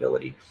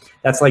vulnerability.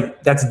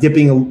 That's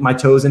dipping my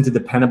toes into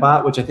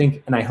Dependabot, which I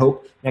think, and I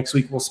hope next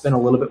week we'll spend a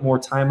little bit more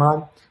time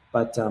on,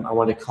 but I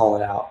wanted to call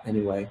it out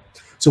anyway.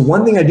 So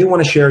one thing I do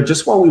want to share,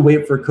 just while we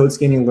wait for code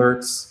scanning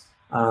alerts,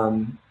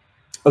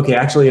 okay,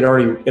 actually it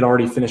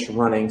already finished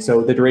running.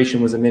 So the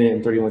duration was 1 minute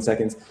and 31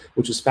 seconds,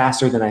 which was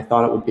faster than I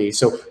thought it would be.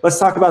 So let's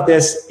talk about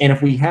this. And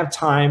if we have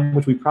time,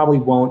 which we probably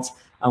won't,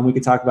 we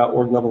could talk about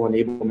org level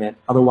enablement.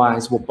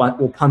 Otherwise, we'll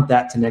punt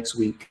that to next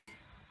week.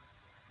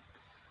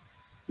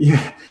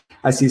 Yeah,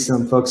 I see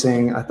some folks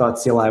saying I thought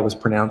CLI was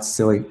pronounced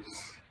silly.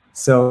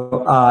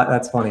 So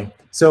that's funny.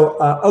 So,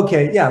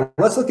 okay, yeah,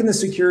 let's look in the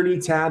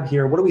security tab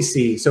here. What do we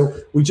see? So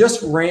we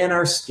just ran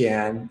our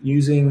scan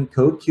using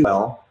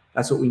CodeQL.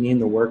 That's what we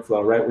named the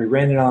workflow, right? We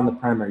ran it on the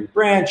primary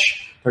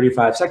branch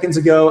 35 seconds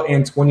ago,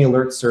 and 20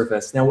 alerts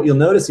surfaced. Now, what you'll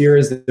notice here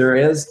is that there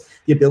is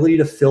the ability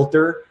to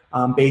filter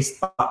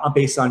based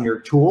on your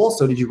tool.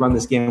 So did you run the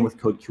scan with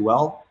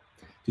CodeQL?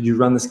 Did you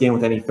run the scan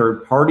with any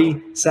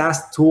third-party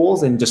SaaS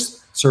tools and just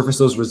surface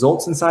those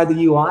results inside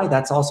the UI?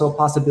 That's also a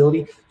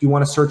possibility. Do you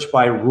want to search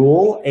by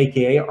rule,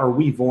 aka are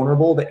we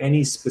vulnerable to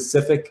any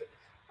specific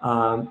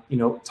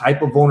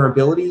type of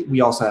vulnerability?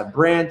 We also have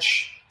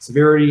branch,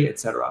 severity,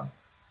 etc.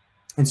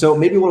 And so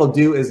maybe what I'll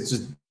do is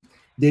just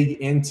dig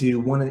into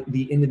one of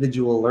the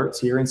individual alerts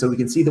here. And so we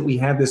can see that we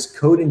have this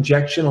code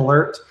injection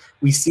alert.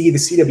 We see the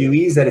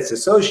CWEs that it's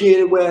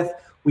associated with.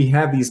 We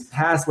have these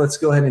paths. Let's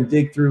go ahead and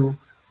dig through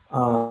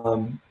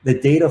the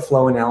data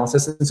flow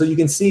analysis. And so you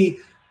can see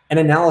an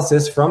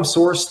analysis from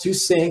source to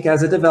sink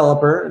as a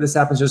developer. This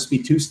happens just to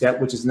be two-step,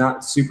 which is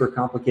not super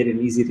complicated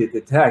and easy to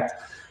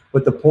detect.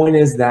 But the point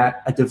is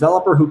that a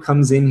developer who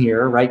comes in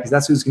here, right, because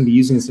that's who's going to be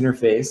using this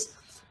interface,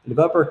 The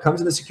developer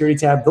comes in the security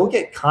tab, they'll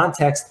get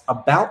context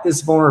about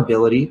this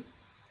vulnerability,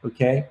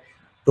 okay?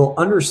 They'll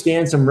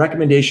understand some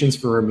recommendations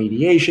for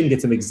remediation,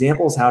 get some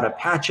examples how to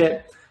patch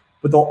it,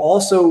 but they'll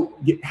also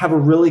have a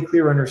really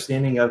clear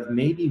understanding of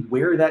maybe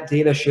where that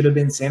data should have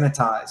been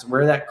sanitized,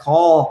 where that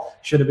call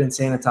should have been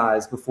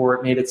sanitized before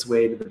it made its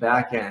way to the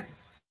back end,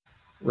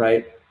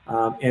 right?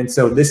 And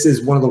so this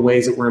is one of the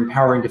ways that we're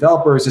empowering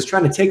developers, is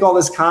trying to take all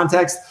this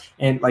context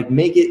and like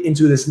make it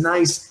into this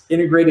nice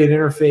integrated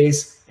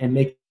interface and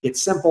make it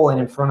simple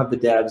and in front of the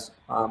devs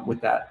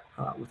with that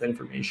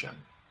information.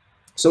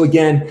 So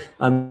again,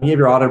 you have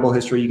your auditable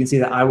history. You can see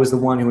that I was the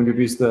one who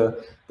introduced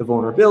the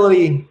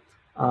vulnerability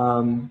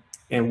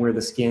and where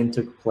the scan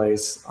took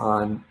place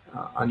on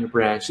your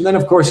branch. And then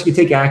of course you can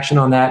take action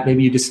on that.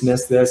 Maybe you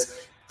dismiss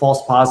this.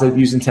 False positive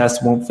using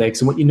tests won't fix.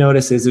 And what you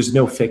notice is there's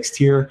no fixed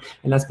here.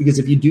 And that's because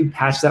if you do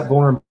patch that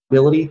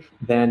vulnerability,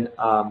 then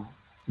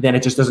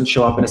it just doesn't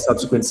show up in a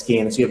subsequent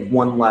scan. So you have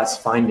one less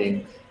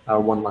finding,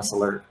 one less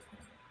alert.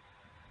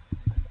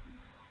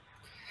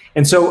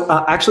 And so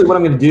actually what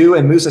I'm going to do,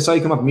 and Moose, I saw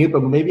you come off mute,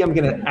 but maybe I'm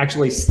going to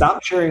actually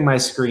stop sharing my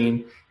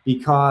screen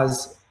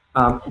because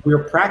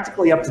we're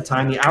practically up to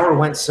time. The hour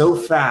went so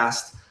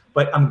fast,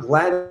 but I'm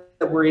glad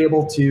that we're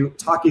able to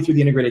talk you through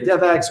the integrated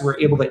Devex. We're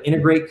able to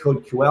integrate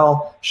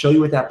CodeQL, show you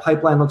what that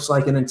pipeline looks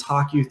like, and then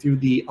talk you through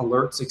the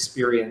alerts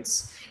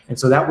experience. And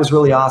so that was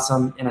really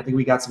awesome. And I think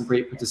we got some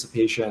great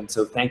participation.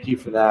 So thank you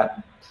for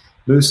that.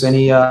 Moose,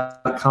 any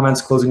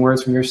comments, closing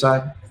words from your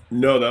side?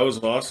 No, that was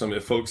awesome.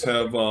 If folks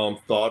have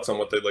thoughts on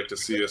what they'd like to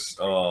see us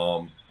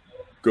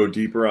go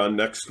deeper on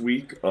next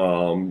week,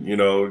 you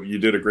know, you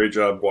did a great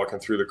job walking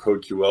through the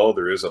CodeQL.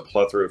 There is a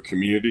plethora of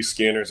community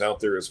scanners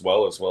out there as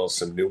well as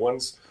some new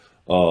ones.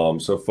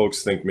 So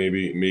folks think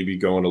maybe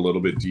going a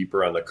little bit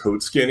deeper on the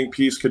code scanning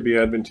piece could be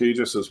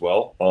advantageous as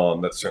well.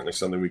 That's certainly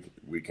something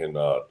we can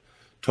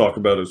talk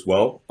about as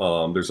well.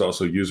 There's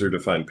also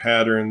user-defined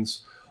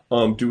patterns.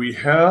 Do we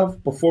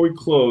have, before we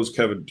close,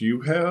 Kevin, do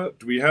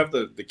we have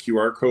the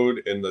QR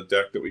code in the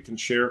deck that we can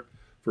share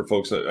for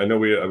folks? I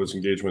know I was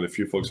engaging with a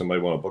few folks that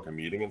might want to book a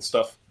meeting and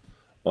stuff.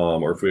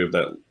 Or if we have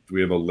that, do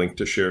we have a link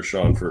to share,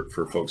 Sean,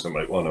 for folks that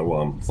might want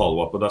to follow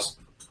up with us?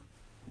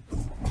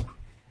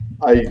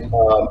 You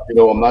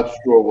know, I'm not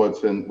sure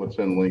what's in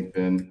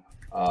LinkedIn,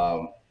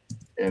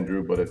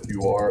 Andrew, but if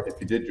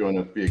you did join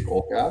us via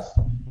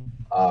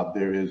Goldcast,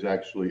 there is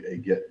actually a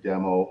Get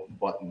Demo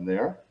button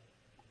there.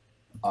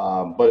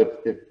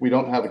 But if we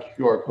don't have a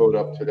QR code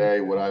up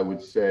today, what I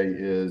would say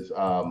is,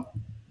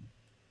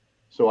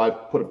 so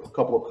I've put a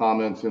couple of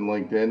comments in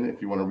LinkedIn.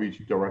 If you want to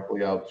reach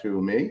directly out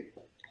to me,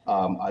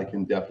 I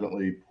can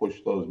definitely push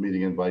those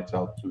meeting invites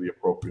out to the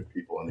appropriate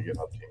people on the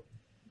GitHub team.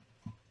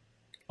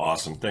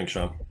 Awesome. Thanks,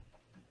 Sean.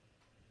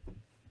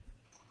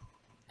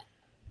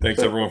 Thanks,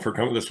 everyone, for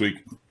coming this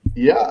week.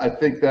 Yeah, I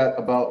think that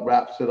about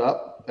wraps it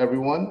up,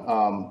 everyone.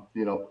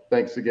 You know,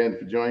 thanks again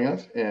for joining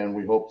us, and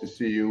we hope to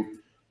see you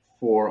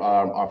for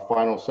our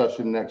final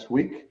session next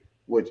week,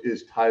 which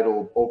is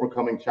titled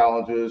Overcoming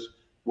Challenges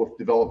with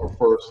Developer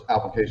First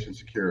Application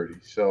Security.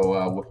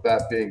 So with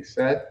that being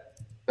said,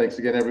 thanks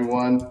again,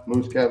 everyone.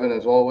 Moose, Kevin,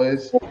 as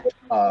always,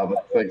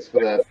 thanks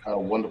for that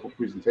wonderful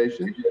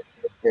presentation,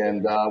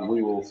 and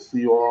we will see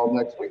you all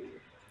next week.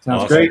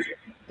 Sounds awesome. Great.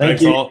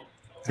 Thanks you all.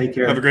 Take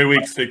care. Have a great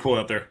week. Stay cool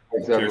out there.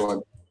 Thanks,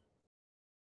 everyone.